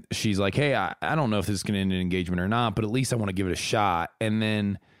 and she's like, hey, I don't know if this is going to end an engagement or not, but at least I want to give it a shot. And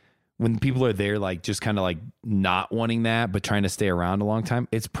then when people are there, like just kind of like not wanting that, but trying to stay around a long time,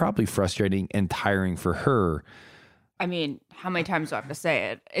 it's probably frustrating and tiring for her. I mean, how many times do I have to say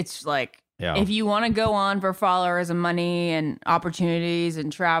it? It's like, if you want to go on for followers and money and opportunities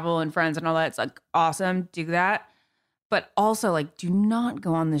and travel and friends and all that, it's like awesome, do that. But also, like, do not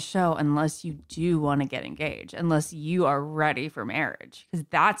go on the show unless you do want to get engaged, unless you are ready for marriage, because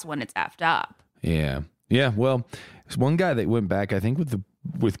that's when it's effed up. Yeah. Yeah. Well, there's one guy that went back, I think,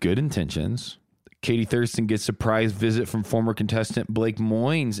 with good intentions. Katie Thurston gets a surprise visit from former contestant Blake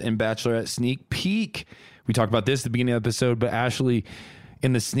Moynes in Bachelorette Sneak Peek. We talked about this at the beginning of the episode, but Ashley,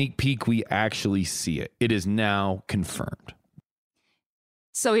 in the sneak peek, we actually see it. It is now confirmed.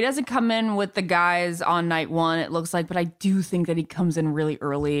 So he doesn't come in with the guys on night one, it looks like, but I do think that he comes in really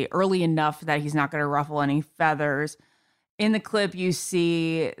early enough that he's not going to ruffle any feathers. In the clip, you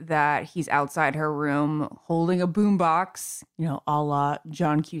see that he's outside her room holding a boombox, you know, a la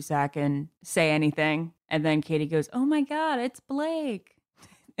John Cusack and Say Anything. And then Katie goes, oh my God, it's Blake.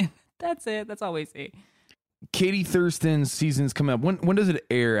 That's it. That's all we see. Katie Thurston's season's coming up. When does it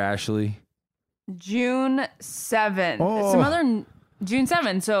air, Ashley? June 7th. June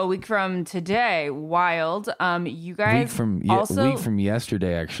 7th, so a week from today. Wild. You guys week from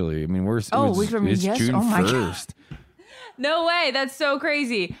yesterday, actually. I mean, it's June 1st. No way. That's so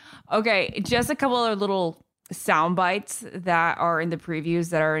crazy. Okay, just a couple of little sound bites that are in the previews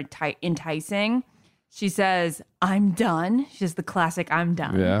that are enticing. She says, I'm done. She's the classic, I'm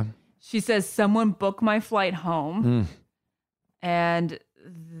done. Yeah. She says, someone book my flight home. And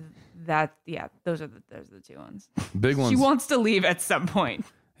those are the two ones. Big ones. She wants to leave at some point.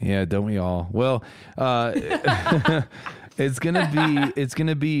 Yeah, don't we all? Well, It's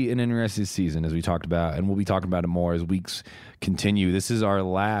gonna be an interesting season, as we talked about, and we'll be talking about it more as weeks continue. This is our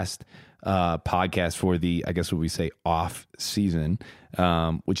last podcast for the, I guess what we say, off season,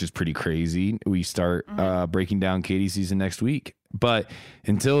 which is pretty crazy. We start breaking down Katie's season next week. But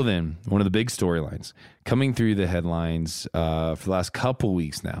until then, one of the big storylines coming through the headlines for the last couple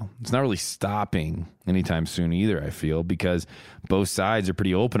weeks now. It's not really stopping anytime soon either, I feel, because both sides are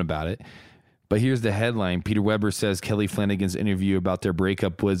pretty open about it. But here's the headline. Peter Weber says Kelly Flanagan's interview about their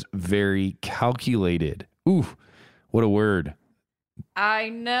breakup was very calculated. Ooh, what a word. I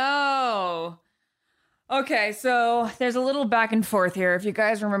know. Okay, so there's a little back and forth here. If you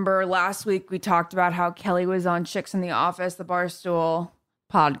guys remember last week, we talked about how Kelly was on Chicks in the Office, the Barstool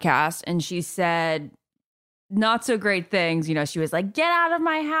podcast, and she said not so great things. You know, she was like, get out of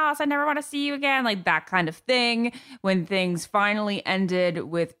my house. I never want to see you again. Like that kind of thing. When things finally ended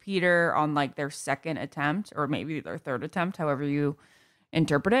with Peter on like their second attempt, or maybe their third attempt, however you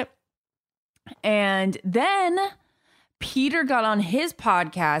interpret it. And then Peter got on his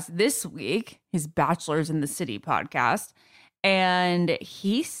podcast this week, his Bachelors in the City podcast, and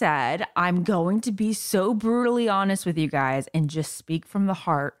he said, I'm going to be so brutally honest with you guys and just speak from the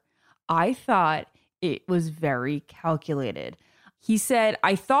heart. I thought it was very calculated. He said,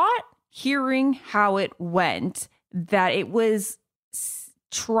 I thought hearing how it went, that it was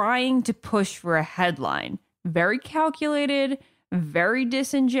trying to push for a headline. Very calculated, very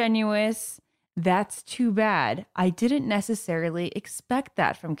disingenuous. That's too bad. I didn't necessarily expect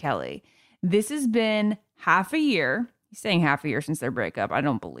that from Kelly. This has been half a year. He's saying half a year since their breakup. I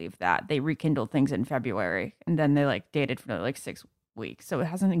don't believe that. They rekindled things in February and then they like dated for like 6 weeks. So it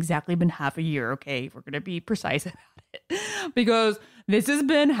hasn't exactly been half a year. Okay, if we're going to be precise about it. Because this has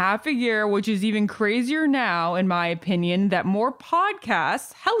been half a year, which is even crazier now, in my opinion, that more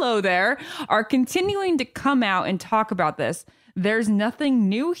podcasts, hello there, are continuing to come out and talk about this. There's nothing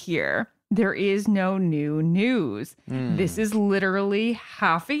new here. There is no new news. This is literally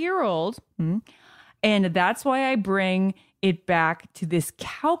half a year old. And that's why I bring it back to this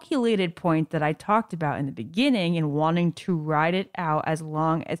calculated point that I talked about in the beginning and wanting to ride it out as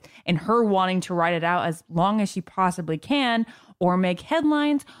long as, and her wanting to ride it out as long as she possibly can, or make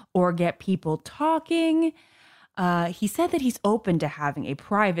headlines or get people talking. He said that he's open to having a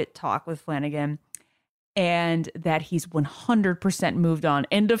private talk with Flanagan, and that he's 100% moved on.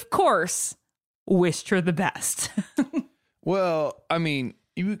 And of course, wished her the best. Well, I mean,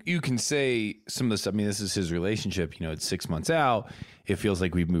 you can say some of the stuff. I mean, this is his relationship. You know, it's 6 months out. It feels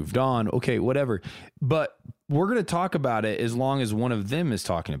like we've moved on. Okay, whatever. But we're going to talk about it as long as one of them is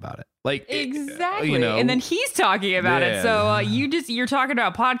talking about it. Like, exactly. You know, and then he's talking about it. So you're talking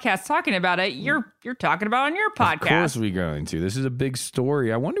about podcasts talking about it. You're talking about it on your podcast. Of course we're going to. This is a big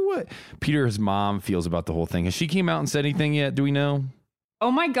story. I wonder what Peter's mom feels about the whole thing. Has she came out and said anything yet? Do we know? Oh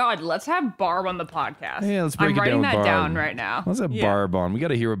my God, let's have Barb on the podcast. Yeah, let's break I'm it writing down with that Barb. down right now. Let's have Barb on. We got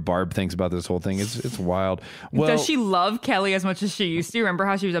to hear what Barb thinks about this whole thing. It's wild. Well, does she love Kelly as much as she used to? Remember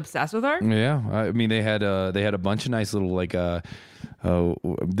how she was obsessed with her? Yeah, I mean they had a bunch of nice little like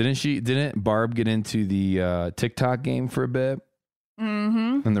didn't Barb get into the TikTok game for a bit?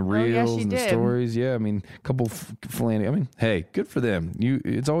 Mm-hmm. And the reels and the stories. Yeah, I mean, a couple Flanagan. I mean, hey, good for them.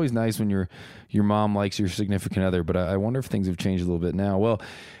 It's always nice when your mom likes your significant other, but I wonder if things have changed a little bit now. Well,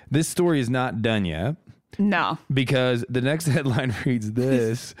 this story is not done yet. No. Because the next headline reads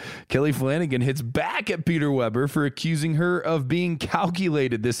this. Kelly Flanagan hits back at Peter Weber for accusing her of being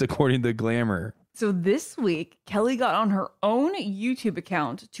calculated, this according to Glamour. So this week, Kelly got on her own YouTube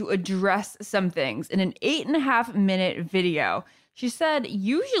account to address some things in an 8.5-minute video. She said,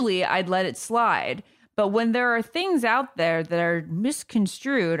 usually I'd let it slide, but when there are things out there that are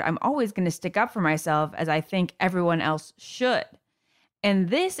misconstrued, I'm always going to stick up for myself, as I think everyone else should. And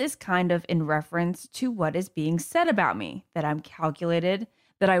this is kind of in reference to what is being said about me, that I'm calculated,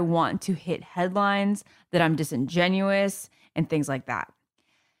 that I want to hit headlines, that I'm disingenuous, and things like that.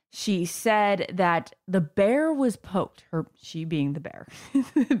 She said that the bear was poked, she being the bear.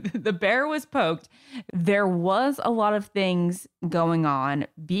 The bear was poked. There was a lot of things going on,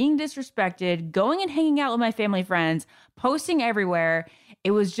 being disrespected, going and hanging out with my family friends, posting everywhere.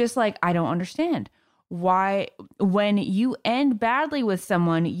 It was just like, I don't understand why, when you end badly with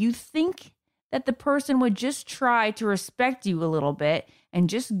someone, you think that the person would just try to respect you a little bit and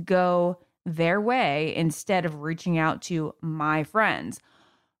just go their way instead of reaching out to my friends.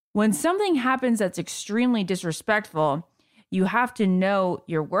 When something happens that's extremely disrespectful, you have to know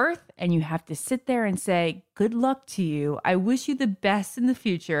your worth and you have to sit there and say, good luck to you. I wish you the best in the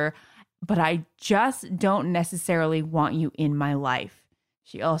future, but I just don't necessarily want you in my life.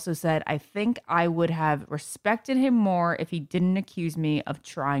 She also said, I think I would have respected him more if he didn't accuse me of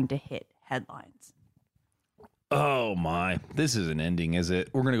trying to hit headlines. Oh, my. This isn't ending, is it?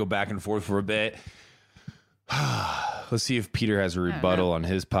 We're going to go back and forth for a bit. Let's see if Peter has a rebuttal on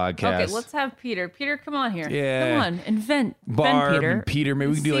his podcast. Okay, let's have Peter. Peter, come on here. Yeah. Come on, invent Barb Peter. and Peter,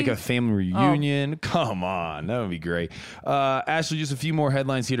 maybe we can do like a family reunion. Come on, that would be great. Ashley, just a few more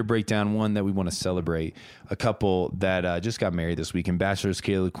headlines here to break down. One that we want to celebrate. A couple that just got married this weekend. Bachelor's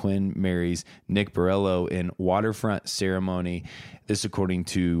Kayla Quinn marries Nick Borello in waterfront ceremony. This according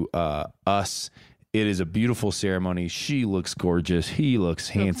to Us. It is a beautiful ceremony. She looks gorgeous. He looks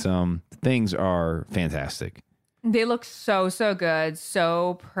handsome. Things are fantastic. They look so good,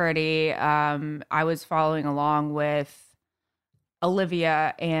 so pretty. I was following along with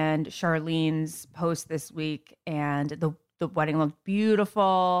Olivia and Charlene's post this week, and the wedding looked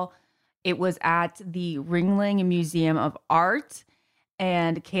beautiful. It was at the Ringling Museum of Art,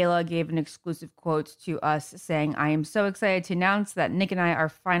 and Kayla gave an exclusive quote to Us saying, I am so excited to announce that Nick and I are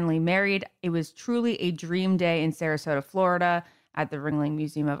finally married. It was truly a dream day in Sarasota, Florida at the Ringling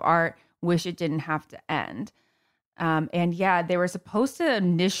Museum of Art. Wish it didn't have to end. And yeah, they were supposed to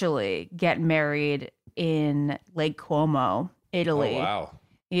initially get married in Lake Como, Italy. Oh, wow.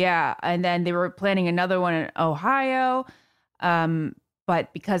 Yeah. And then they were planning another one in Ohio.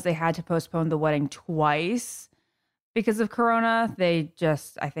 But because they had to postpone the wedding twice because of Corona, they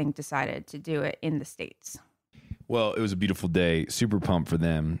just, I think, decided to do it in the States. Well, it was a beautiful day. Super pumped for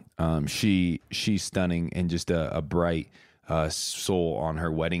them. She's stunning and just a bright soul on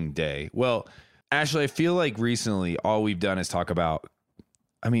her wedding day. Well, Ashley, I feel like recently all we've done is talk about,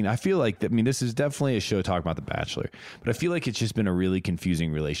 this is definitely a show talking about The Bachelor, but I feel like it's just been a really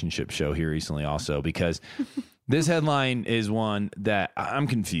confusing relationship show here recently also, because this headline is one that I'm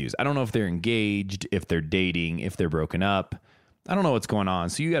confused. I don't know if they're engaged, if they're dating, if they're broken up. I don't know what's going on.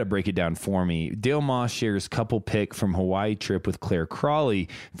 So you got to break it down for me. Dale Moss shares couple pic from Hawaii trip with Claire Crawley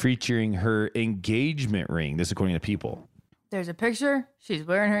featuring her engagement ring. This according to People. There's a picture. She's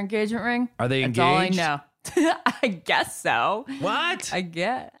wearing her engagement ring. Are they engaged? That's all I know. I guess so. What?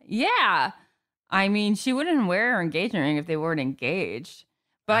 Yeah. I mean, she wouldn't wear her engagement ring if they weren't engaged.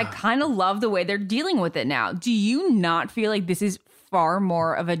 But I kind of love the way they're dealing with it now. Do you not feel like this is far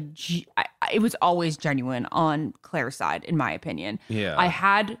more of it was always genuine on Claire's side, in my opinion. Yeah. I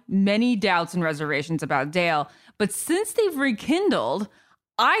had many doubts and reservations about Dale, but since they've rekindled,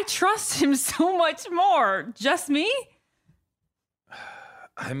 I trust him so much more. Just me?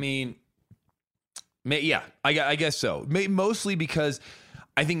 I mean, yeah, I guess so. Mostly because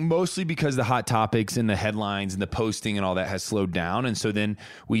the hot topics and the headlines and the posting and all that has slowed down. And so then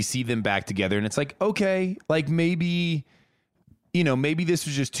we see them back together and it's like, okay, like maybe this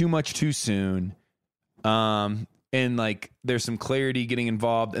was just too much too soon. And like there's some clarity getting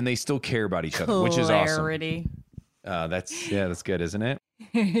involved and they still care about each other, which is awesome. Clarity. That's good, isn't it?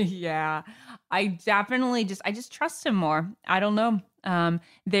 Yeah. I just trust him more. I don't know.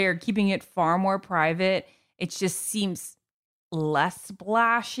 They're keeping it far more private. It just seems less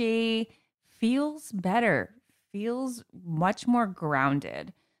splashy, feels better, feels much more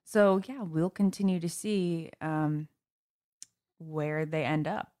grounded. So yeah, we'll continue to see where they end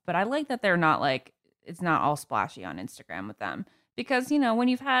up. But I like that they're not like, it's not all splashy on Instagram with them. Because, when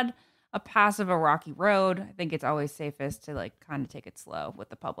you've had a pass of a rocky road, I think it's always safest to like kind of take it slow with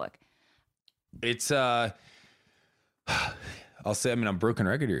the public. It's I'll say, I'm broken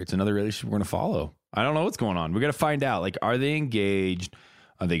record here. It's another relationship we're going to follow. I don't know what's going on. We got to find out. Like, are they engaged?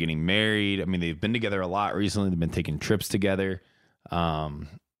 Are they getting married? I mean, they've been together a lot recently. They've been taking trips together.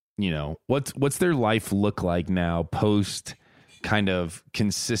 What's their life look like now post kind of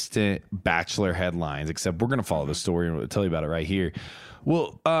consistent Bachelor headlines? Except we're going to follow the story and we'll tell you about it right here.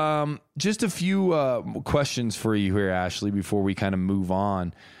 Well, just a few questions for you here, Ashley, before we kind of move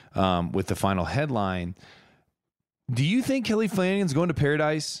on with the final headline. Do you think Kelly Flanagan's going to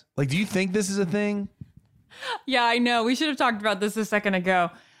paradise? Like, do you think this is a thing? Yeah, I know. We should have talked about this a second ago.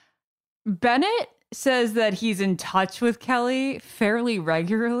 Bennett says that he's in touch with Kelly fairly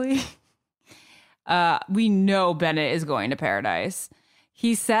regularly. We know Bennett is going to paradise.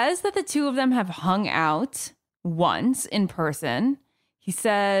 He says that the two of them have hung out once in person. He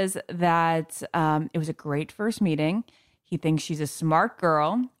says that it was a great first meeting. He thinks she's a smart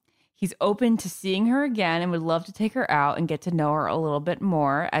girl. He's open to seeing her again and would love to take her out and get to know her a little bit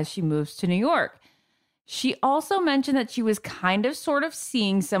more as she moves to New York. She also mentioned that she was kind of sort of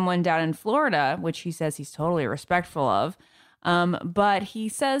seeing someone down in Florida, which he says he's totally respectful of. But he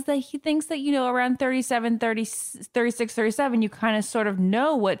says that he thinks that, around 37, 36, 37, you kind of sort of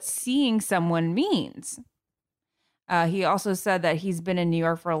know what seeing someone means. He also said that he's been in New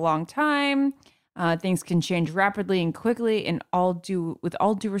York for a long time. Things can change rapidly and quickly, and with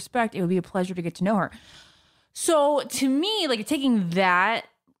all due respect, it would be a pleasure to get to know her. So to me, like taking that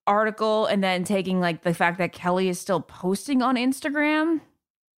article and then taking like the fact that Kelly is still posting on Instagram,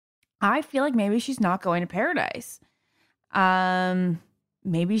 I feel like maybe she's not going to paradise.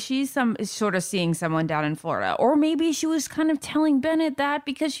 Maybe she's sort of seeing someone down in Florida, or maybe she was kind of telling Bennett that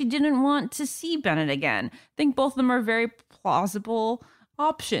because she didn't want to see Bennett again. I think both of them are very plausible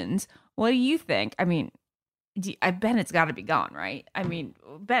options. What do you think? I mean, Bennett's got to be gone, right? I mean,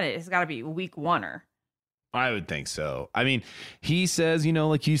 Bennett has got to be week oneer. I would think so. I mean, he says, you know,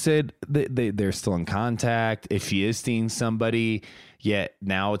 like you said, they're still in contact. If she is seeing somebody, yet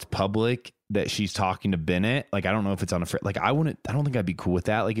now it's public that she's talking to Bennett. Like, I don't know if it's on like, I don't think I'd be cool with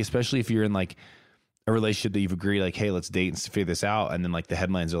that. Like, especially if you're in like a relationship that you've agreed, like, hey, let's date and figure this out. And then like the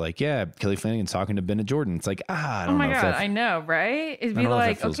headlines are like, yeah, Kelly Flanagan's talking to Bennett Jordan. It's like, I don't know. Oh my God, I know, right? It'd be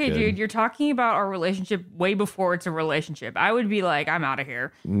like, okay, good. Dude, you're talking about our relationship way before it's a relationship. I would be like, I'm out of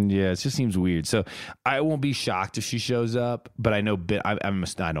here. Yeah, it just seems weird. So I won't be shocked if she shows up, but I know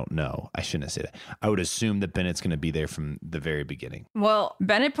I don't know. I shouldn't have said it. I would assume that Bennett's going to be there from the very beginning. Well,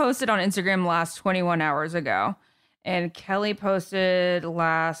 Bennett posted on Instagram last 21 hours ago. And Kelly posted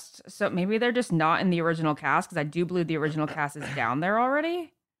so maybe they're just not in the original cast, because I do believe the original cast is down there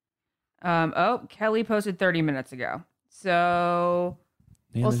already. Kelly posted 30 minutes ago. So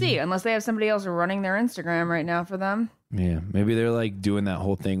we'll see, unless they have somebody else running their Instagram right now for them. Yeah, maybe they're like doing that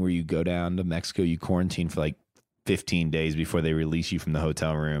whole thing where you go down to Mexico, you quarantine for like 15 days before they release you from the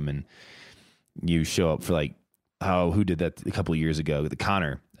hotel room, and you show up for like, who did that a couple of years ago?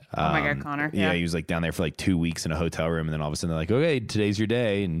 Connor. Oh my God, Connor. Yeah, he was like down there for like 2 weeks in a hotel room, and then all of a sudden they're like, okay, today's your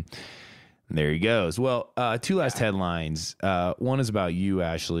day, and there he goes. Well, two last headlines. One is about you,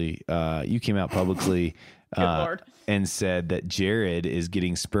 Ashley. You came out publicly and said that Jared is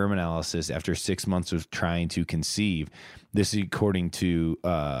getting sperm analysis after 6 months of trying to conceive. This is according to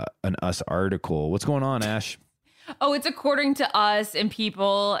an Us article. What's going on, Ash? Oh, it's according to Us and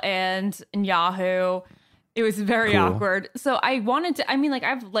People and Yahoo. It was very awkward. So I've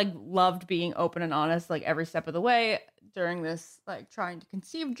like loved being open and honest, like every step of the way during this like trying to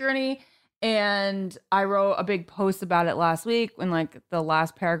conceive journey. And I wrote a big post about it last week in like the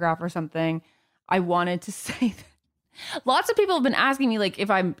last paragraph or something. I wanted to say that lots of people have been asking me like if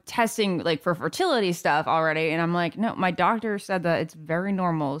I'm testing like for fertility stuff already. And I'm like, no, my doctor said that it's very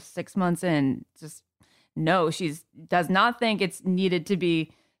normal 6 months in. Just no, does not think it's needed to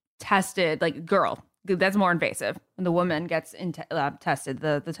be tested. Like, girl, that's more invasive. When the woman gets tested,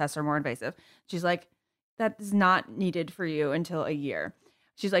 the tests are more invasive. She's like, that is not needed for you until a year.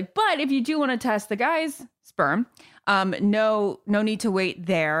 She's like, but if you do want to test the guy's sperm, no need to wait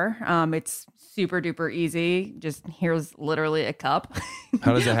there. It's super duper easy. Just here's literally a cup.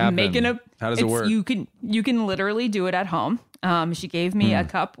 How does it happen? How does it work? You can literally do it at home. She gave me a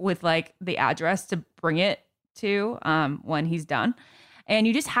cup with like the address to bring it to when he's done. And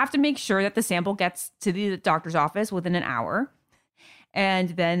you just have to make sure that the sample gets to the doctor's office within an hour. And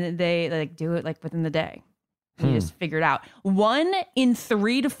then they like do it like within the day. You just figure it out. 1 in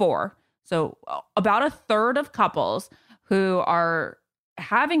 3 to 4. So about a third of couples who are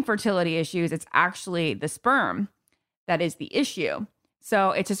having fertility issues, it's actually the sperm that is the issue.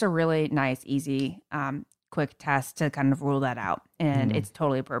 So it's just a really nice, easy, quick test to kind of rule that out. And it's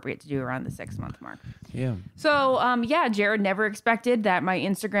totally appropriate to do around the 6-month mark. Yeah. So, Jared never expected that my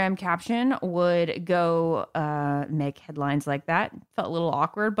Instagram caption would go make headlines like that. Felt a little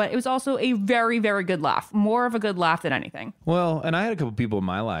awkward, but it was also a very, very good laugh. More of a good laugh than anything. Well, and I had a couple people in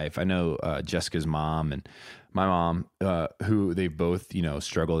my life. I know Jessica's mom and my mom, who they both,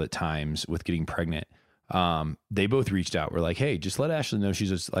 struggled at times with getting pregnant. They both reached out. We're like, hey, just let Ashley know she's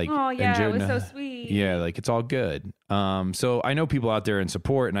just like, oh yeah, it was so sweet. Yeah, like it's all good. So I know people out there in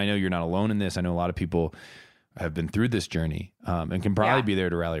support, and I know you're not alone in this. I know a lot of people have been through this journey, and can probably be there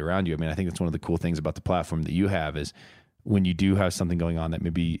to rally around you. I mean, I think that's one of the cool things about the platform that you have is when you do have something going on that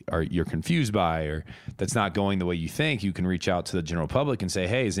maybe you're confused by, or that's not going the way you think, you can reach out to the general public and say,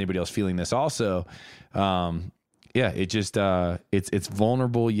 hey, is anybody else feeling this also? Yeah, it just it's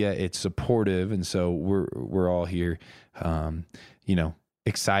vulnerable yet it's supportive, and so we're all here,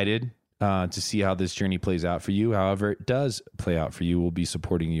 excited to see how this journey plays out for you. However it does play out for you, we'll be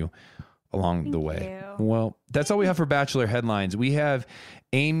supporting you along the way. Well, that's all we have for Bachelor headlines. We have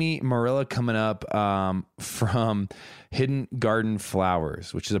Amy Marilla coming up from Hidden Garden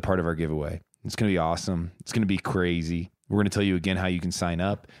Flowers, which is a part of our giveaway. It's going to be awesome. It's going to be crazy. We're going to tell you again how you can sign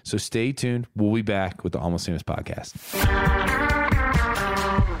up. So stay tuned. We'll be back with the Almost Famous podcast.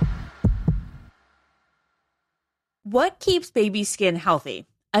 What keeps baby skin healthy?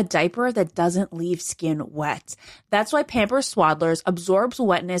 A diaper that doesn't leave skin wet. That's why Pampers Swaddlers absorbs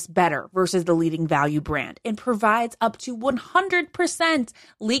wetness better versus the leading value brand and provides up to 100%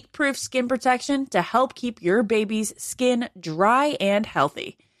 leak-proof skin protection to help keep your baby's skin dry and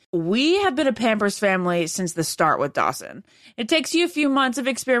healthy. We have been a Pampers family since the start with Dawson. It takes you a few months of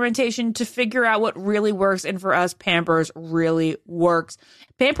experimentation to figure out what really works, and for us, Pampers really works.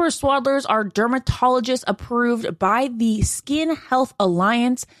 Pampers Swaddlers are dermatologist approved by the Skin Health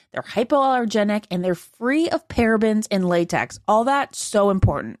Alliance. They're hypoallergenic and they're free of parabens and latex. All that so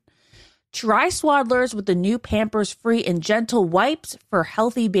important. Try Swaddlers with the new Pampers Free and Gentle wipes for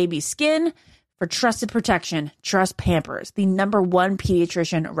healthy baby skin. For trusted protection, trust Pampers, the #1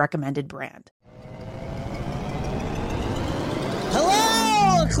 pediatrician recommended brand.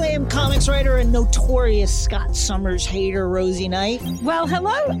 Hello, acclaimed comics writer and notorious Scott Summers hater, Rosie Knight. Well,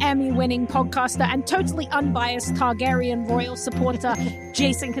 hello, Emmy-winning podcaster and totally unbiased Targaryen royal supporter,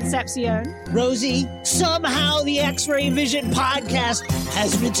 Jason Concepcion. Rosie, somehow the X-Ray Vision podcast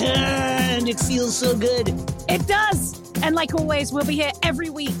has returned. It feels so good. It does. And like always, we'll be here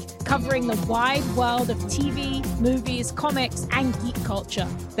every week covering the wide world of TV, movies, comics, and geek culture.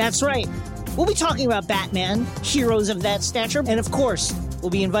 That's right. We'll be talking about Batman, heroes of that stature, and of course,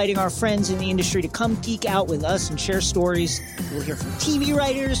 we'll be inviting our friends in the industry to come geek out with us and share stories. We'll hear from TV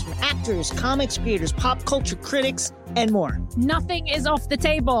writers, from actors, comics creators, pop culture critics, and more. Nothing is off the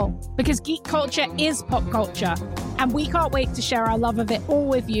table because geek culture is pop culture, and we can't wait to share our love of it all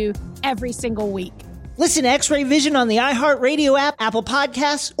with you every single week. Listen to X-Ray Vision on the iHeartRadio app, Apple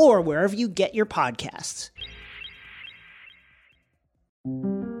Podcasts, or wherever you get your podcasts.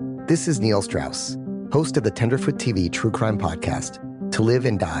 This is Neil Strauss, host of the Tenderfoot TV true crime podcast, To Live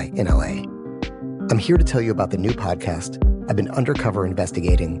and Die in LA. I'm here to tell you about the new podcast I've been undercover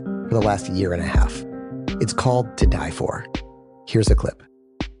investigating for the last year and a half. It's called To Die For. Here's a clip.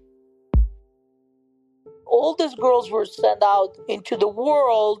 All these girls were sent out into the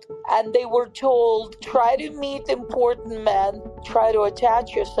world and they were told, try to meet important men, try to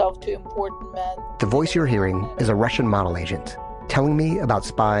attach yourself to important men. The voice you're hearing is a Russian model agent telling me about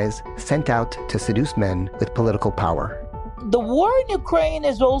spies sent out to seduce men with political power. The war in Ukraine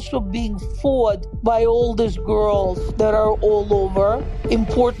is also being fought by all these girls that are all over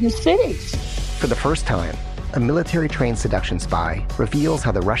important cities. For the first time, a military-trained seduction spy reveals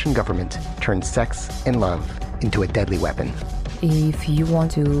how the Russian government turned sex and love into a deadly weapon. If you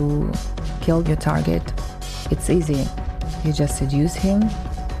want to kill your target, it's easy. You just seduce him,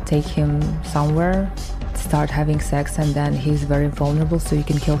 take him somewhere, start having sex, and then he's very vulnerable, so you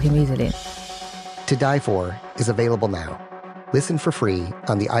can kill him easily. To Die For is available now. Listen for free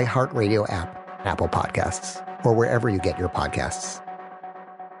on the iHeartRadio app, Apple Podcasts, or wherever you get your podcasts.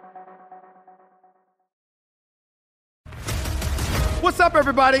 What's up,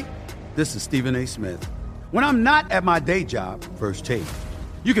 everybody? This is Stephen A. Smith. When I'm not at my day job, First Take,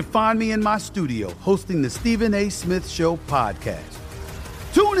 you can find me in my studio hosting the Stephen A. Smith Show podcast.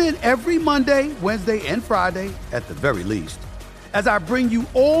 Tune in every Monday, Wednesday, and Friday, at the very least, as I bring you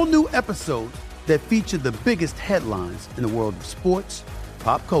all new episodes that feature the biggest headlines in the world of sports,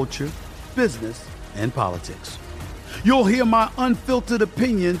 pop culture, business, and politics. You'll hear my unfiltered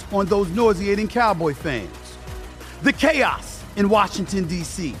opinions on those nauseating Cowboy fans, the chaos in Washington,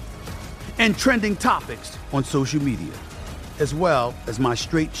 D.C., and trending topics on social media, as well as my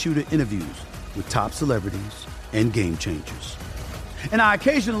straight shooter interviews with top celebrities and game changers. And I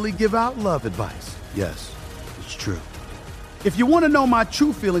occasionally give out love advice. Yes, it's true. If you want to know my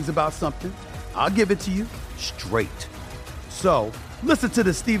true feelings about something, I'll give it to you straight. So listen to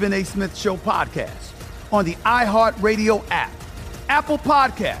the Stephen A. Smith Show podcast on the iHeartRadio app, Apple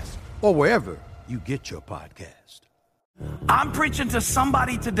Podcasts, or wherever you get your podcast. I'm preaching to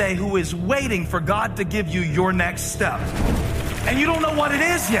somebody today who is waiting for God to give you your next step. And you don't know what it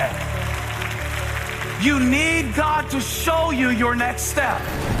is yet. You need God to show you your next step.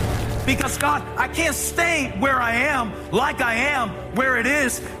 Because God, I can't stay where I am, like I am, where it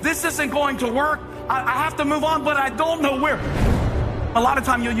is. This isn't going to work. I have to move on, but I don't know where. A lot of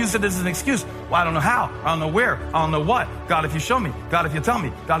time you'll use it as an excuse. Well, I don't know how. I don't know where. I don't know what. God, if you show me. God, if you tell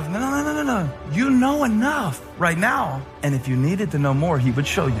me. God, if... No. You know enough right now. And if you needed to know more, he would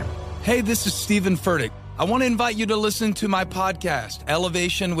show you. Hey, this is Stephen Furtick. I want to invite you to listen to my podcast,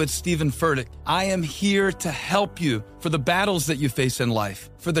 Elevation with Stephen Furtick. I am here to help you for the battles that you face in life,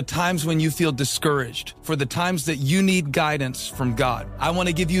 for the times when you feel discouraged, for the times that you need guidance from God. I want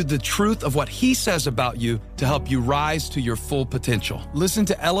to give you the truth of what He says about you to help you rise to your full potential. Listen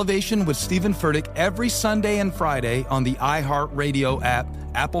to Elevation with Stephen Furtick every Sunday and Friday on the iHeartRadio app,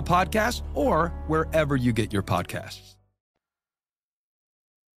 Apple Podcasts, or wherever you get your podcasts.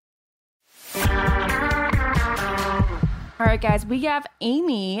 All right, guys, we have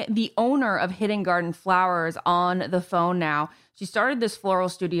Amy, the owner of Hidden Garden Flowers, on the phone now. She started this floral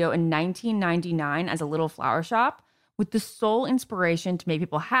studio in 1999 as a little flower shop with the sole inspiration to make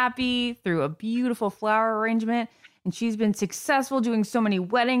people happy through a beautiful flower arrangement. And she's been successful doing so many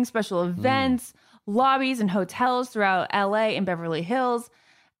weddings, special events, lobbies, and hotels throughout LA and Beverly Hills.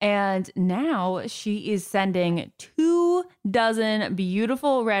 And now she is sending 24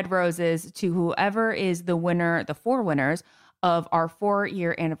 beautiful red roses to whoever is the winner, the 4 winners of our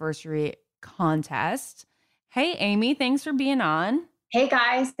 4-year anniversary contest. Hey, Amy, thanks for being on. Hey,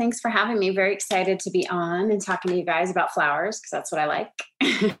 guys. Thanks for having me. Very excited to be on and talking to you guys about flowers because that's what I like.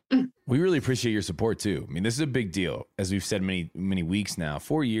 We really appreciate your support, too. I mean, this is a big deal. As we've said many weeks now,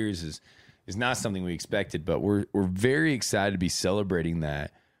 4 years is not something we expected, but we're very excited to be celebrating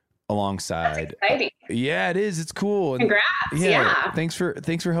that alongside. That's exciting. Yeah, it is. It's cool. And congrats. Yeah. Thanks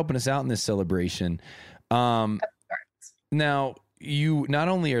for helping us out in this celebration. Now, you not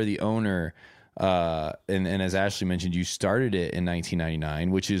only are the owner, and as Ashley mentioned, you started it in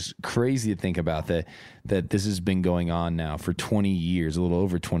 1999, which is crazy to think about that this has been going on now for 20 years, a little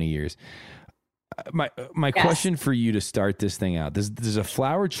over 20 years. My question for you to start this thing out, does a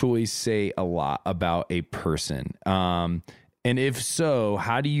flower choice say a lot about a person? And if so,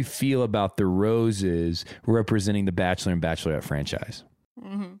 how do you feel about the roses representing the Bachelor and Bachelorette franchise?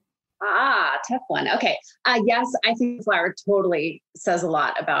 Mm-hmm. Tough one. Okay. Yes, I think the flower totally says a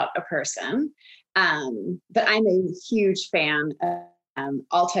lot about a person. But I'm a huge fan of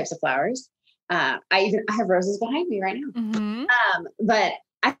all types of flowers. I have roses behind me right now. Mm-hmm. But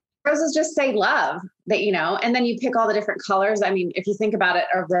roses just say love, that, and then you pick all the different colors. I mean, if you think about it,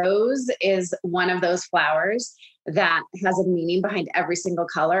 a rose is one of those flowers that has a meaning behind every single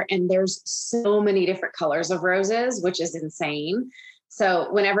color. And there's so many different colors of roses, which is insane.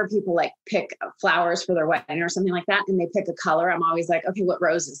 So whenever people pick flowers for their wedding or something like that, and they pick a color, I'm always like, okay, what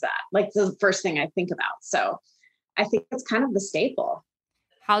rose is that? The first thing I think about. So I think it's kind of the staple.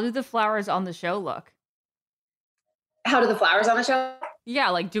 How do the flowers on the show look? How do the flowers on the show?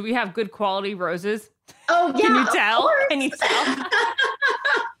 Yeah, do we have good quality roses? Oh, yeah. Can you tell? Can you tell?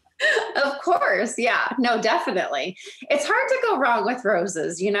 Of course. Yeah. No, definitely. It's hard to go wrong with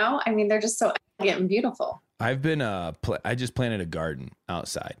roses, I mean, they're just so elegant and beautiful. I've been, I just planted a garden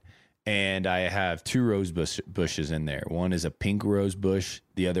outside and I have 2 rose bushes in there. One is a pink rose bush.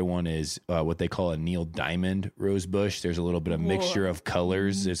 The other one is what they call a Neil Diamond rose bush. There's a little bit of mixture of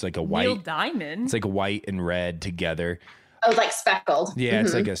colors. There's like a white. Neil Diamond? It's like a white and red together. Oh, like speckled. Yeah,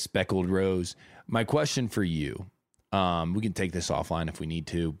 It's like a speckled rose. My question for you, we can take this offline if we need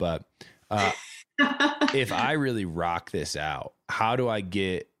to, but if I really rock this out, how do I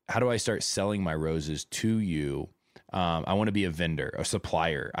start selling my roses to you? I want to be a vendor, a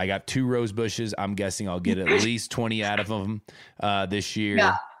supplier. I got 2 rose bushes. I'm guessing I'll get at least 20 out of them this year.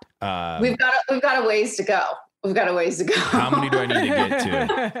 Yeah. We've got a ways to go. How many do I need to get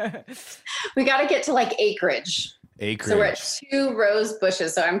to? We got to get to acreage. So we're at 2 rose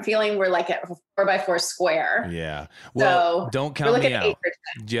bushes. So I'm feeling we're at 4x4 square. Yeah. Well, don't count me out.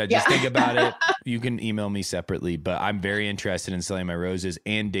 Yeah, just think about it. You can email me separately, but I'm very interested in selling my roses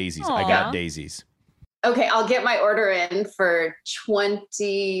and daisies. Aww. I got daisies. Okay, I'll get my order in for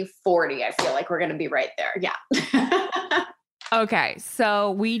 2040. I feel like we're going to be right there. Yeah. Okay,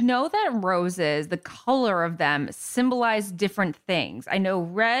 so we know that roses, the color of them, symbolize different things. I know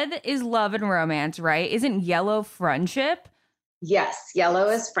red is love and romance, right? Isn't yellow friendship? Yes, yellow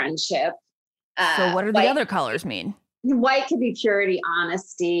is friendship. So what do the other colors mean? White could be purity,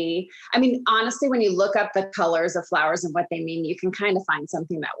 honesty. I mean, honestly, when you look up the colors of flowers and what they mean, you can kind of find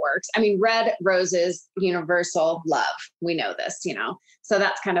something that works. I mean, red roses, universal love. We know this, so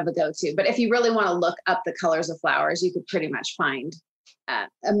that's kind of a go-to. But if you really want to look up the colors of flowers, you could pretty much find a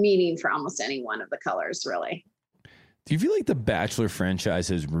meaning for almost any one of the colors, really. Do you feel like the Bachelor franchise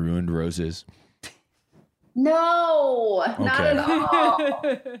has ruined roses? No, not at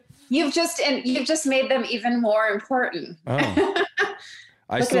all. You've just made them even more important. Oh.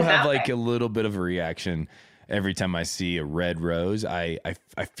 I still have a little bit of a reaction every time I see a red rose. I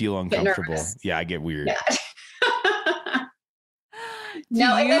feel uncomfortable. Yeah, I get weird. Yeah.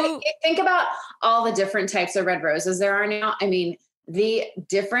 No, and then think about all the different types of red roses there are now. I mean, the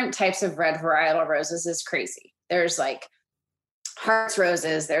different types of red varietal roses is crazy. There's like hearts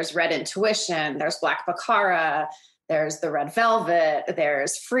roses, there's red intuition, there's black baccara, there's the red velvet,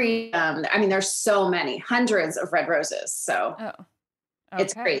 there's freedom. I mean, there's so many, hundreds of red roses. So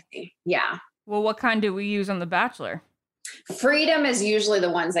it's crazy. Yeah. Well, what kind do we use on The Bachelor? Freedom is usually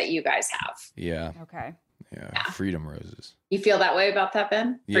the ones that you guys have. Yeah. Okay. Yeah. Freedom roses. You feel that way about that,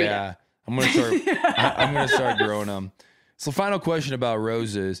 Ben? Freedom. Yeah. I'm gonna start growing them. So, final question about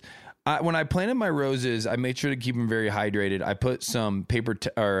roses. When I planted my roses, I made sure to keep them very hydrated. I put some paper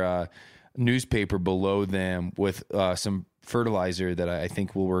or newspaper below them with some fertilizer that I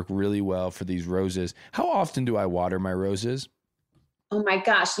think will work really well for these roses. How often do I water my roses? Oh my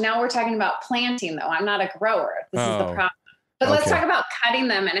gosh. Now we're talking about planting though. I'm not a grower. This is the problem. But let's talk about cutting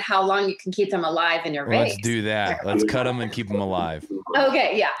them and how long you can keep them alive in your vase. Let's do that. Let's cut them and keep them alive.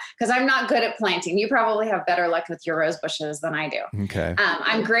 Okay. Yeah. Because I'm not good at planting. You probably have better luck with your rose bushes than I do. Okay.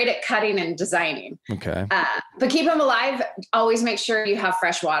 I'm great at cutting and designing. Okay. But keep them alive. Always make sure you have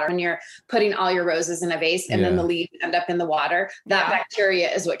fresh water when you're putting all your roses in a vase and then the leaves end up in the water. That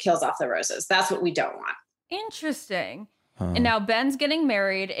bacteria is what kills off the roses. That's what we don't want. Interesting. And now Ben's getting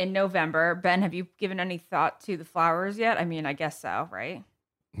married in November. Ben, have you given any thought to the flowers yet? I mean, I guess so, right?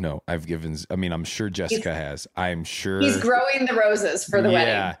 No, I'm sure Jessica has. I'm sure. He's growing the roses for the wedding.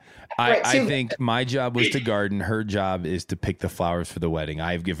 Yeah. I think my job was to garden. Her job is to pick the flowers for the wedding.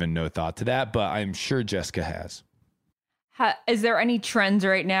 I've given no thought to that, but I'm sure Jessica has. Is there any trends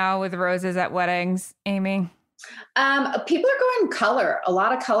right now with roses at weddings, Amy? People are going color, a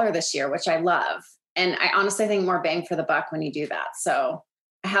lot of color this year, which I love. And I honestly think more bang for the buck when you do that. So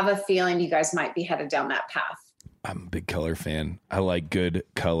I have a feeling you guys might be headed down that path. I'm a big color fan. I like good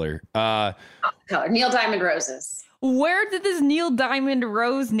color. Color. Neil Diamond roses. Where did this Neil Diamond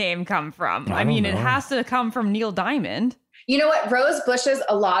rose name come from? I mean, it has to come from Neil Diamond. You know what? Rose bushes,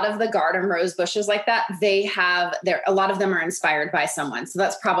 a lot of the garden rose bushes like that, a lot of them are inspired by someone. So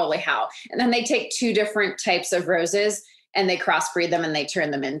that's probably how. And then they take two different types of roses and they crossbreed them and they turn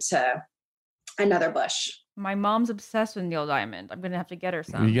them into another bush. My mom's obsessed with Neil Diamond. I'm gonna have to get her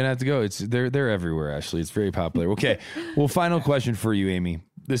some. You're gonna have to go. They're everywhere. Actually, it's very popular. Okay. Well, final question for you, Amy.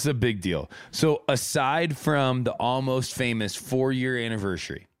 This is a big deal. So, aside from the almost famous 4-year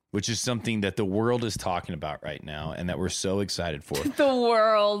anniversary, which is something that the world is talking about right now, and that we're so excited for, the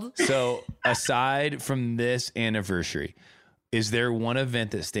world. So, aside from this anniversary, is there one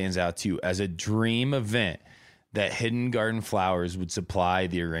event that stands out to you as a dream event that Hidden Garden Flowers would supply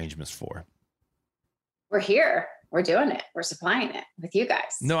the arrangements for? We're here. We're doing it. We're supplying it with you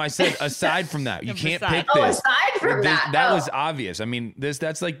guys. No, I said aside from that. You can't pick this. Oh, aside from that. That was obvious. I mean, this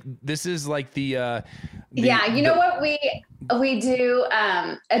is like the yeah, you know what? We do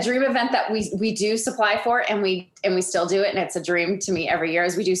a dream event that we do supply for and we still do it, and it's a dream to me every year,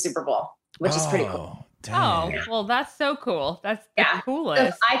 is we do Super Bowl, which is pretty cool. Dang. Oh, well, that's so cool. That's the coolest. So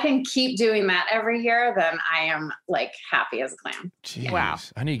if I can keep doing that every year, then I am like happy as a clam. Jeez, wow.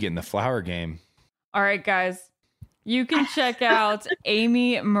 I need to get in the flower game. All right, guys. You can check out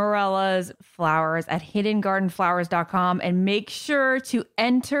Amy Morella's flowers at hiddengardenflowers.com and make sure to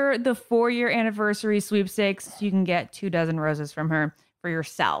enter the 4-year anniversary sweepstakes so you can get 2 dozen roses from her for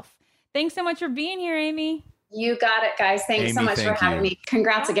yourself. Thanks so much for being here, Amy. You got it, guys. Thanks so much for having me.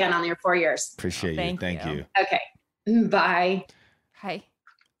 Congrats again on your 4 years. Appreciate you. Thank you. Okay. Bye. Hi.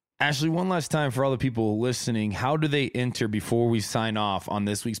 Ashley, one last time for all the people listening, how do they enter before we sign off on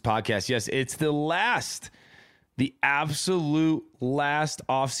this week's podcast? Yes, it's the absolute last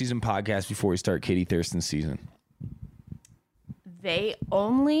off-season podcast before we start Katie Thurston's season. They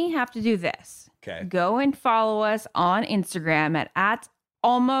only have to do this. Okay. Go and follow us on Instagram at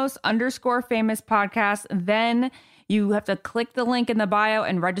almost_famous podcast. Then you have to click the link in the bio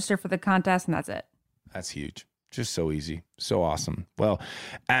and register for the contest, and that's it. That's huge. Just so easy. So awesome. Well,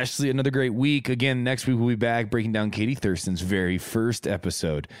 Ashley, another great week. Again, next week we'll be back breaking down Katie Thurston's very first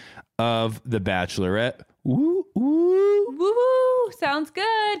episode of The Bachelorette. Woo, woo. Woo, woo. Sounds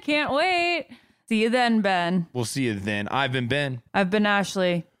good. Can't wait. See you then, Ben. We'll see you then. I've been Ben. I've been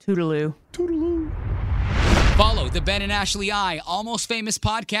Ashley. Toodaloo. Toodaloo. Follow the Ben and Ashley I Almost Famous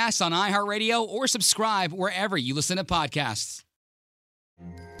podcast on iHeartRadio or subscribe wherever you listen to podcasts.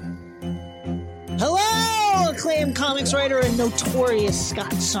 Hello, acclaimed comics writer and notorious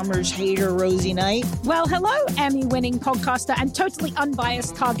Scott Summers hater, Rosie Knight. Well, hello, Emmy-winning podcaster and totally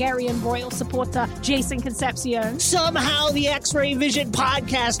unbiased Targaryen royal supporter, Jason Concepcion. Somehow the X-Ray Vision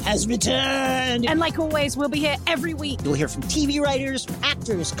podcast has returned. And like always, we'll be here every week. You'll hear from TV writers,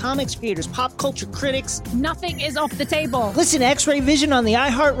 actors, comics creators, pop culture critics. Nothing is off the table. Listen to X-Ray Vision on the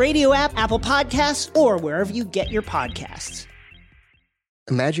iHeartRadio app, Apple Podcasts, or wherever you get your podcasts.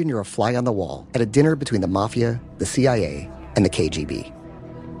 Imagine you're a fly on the wall at a dinner between the Mafia, the CIA, and the KGB.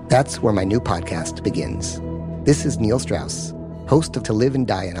 That's where my new podcast begins. This is Neil Strauss, host of To Live and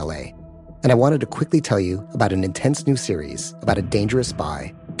Die in LA, and I wanted to quickly tell you about an intense new series about a dangerous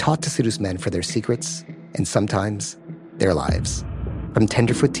spy taught to seduce men for their secrets and sometimes their lives. From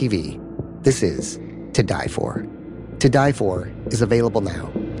Tenderfoot TV, this is To Die For. To Die For is available now.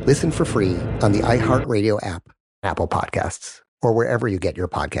 Listen for free on the iHeartRadio app, Apple Podcasts, or wherever you get your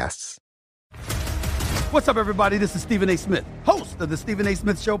podcasts. What's up, everybody? This is Stephen A. Smith, host of the Stephen A.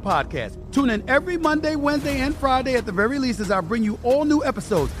 Smith Show podcast. Tune in every Monday, Wednesday, and Friday at the very least as I bring you all new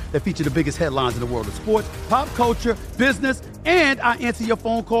episodes that feature the biggest headlines in the world of sports, pop culture, business, and I answer your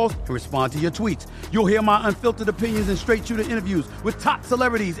phone calls and respond to your tweets. You'll hear my unfiltered opinions and straight-shooter interviews with top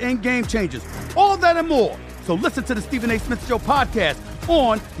celebrities and game changers. All that and more. So listen to the Stephen A. Smith Show podcast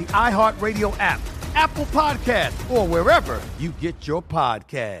on the iHeartRadio app, Apple Podcasts, or wherever you get your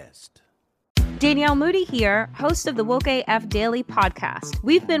podcast. Danielle Moody here, host of the Woke AF Daily podcast.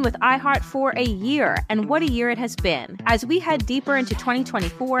 We've been with iHeart for a year, and what a year it has been. As we head deeper into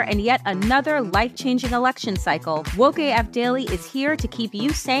 2024 and yet another life-changing election cycle, Woke AF Daily is here to keep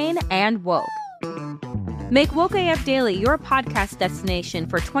you sane and woke. Make Woke AF Daily your podcast destination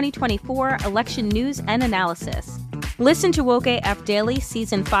for 2024 election news and analysis. Listen to Woke AF Daily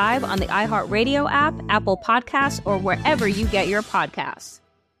Season 5 on the iHeartRadio app, Apple Podcasts, or wherever you get your podcasts.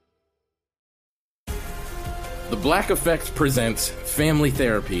 The Black Effect presents Family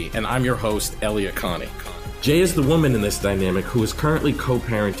Therapy, and I'm your host, Elliot Connie. Jay is the woman in this dynamic who is currently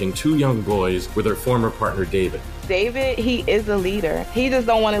co-parenting 2 young boys with her former partner, David. David, he is a leader. He just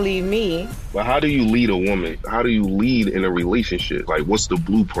don't want to leave me. But how do you lead a woman? How do you lead in a relationship? Like, what's the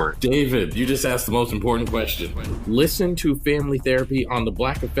blueprint? David, you just asked the most important question. Listen to Family Therapy on the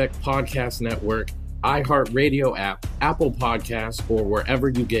Black Effect Podcast Network, iHeartRadio app, Apple Podcasts, or wherever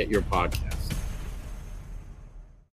you get your podcasts.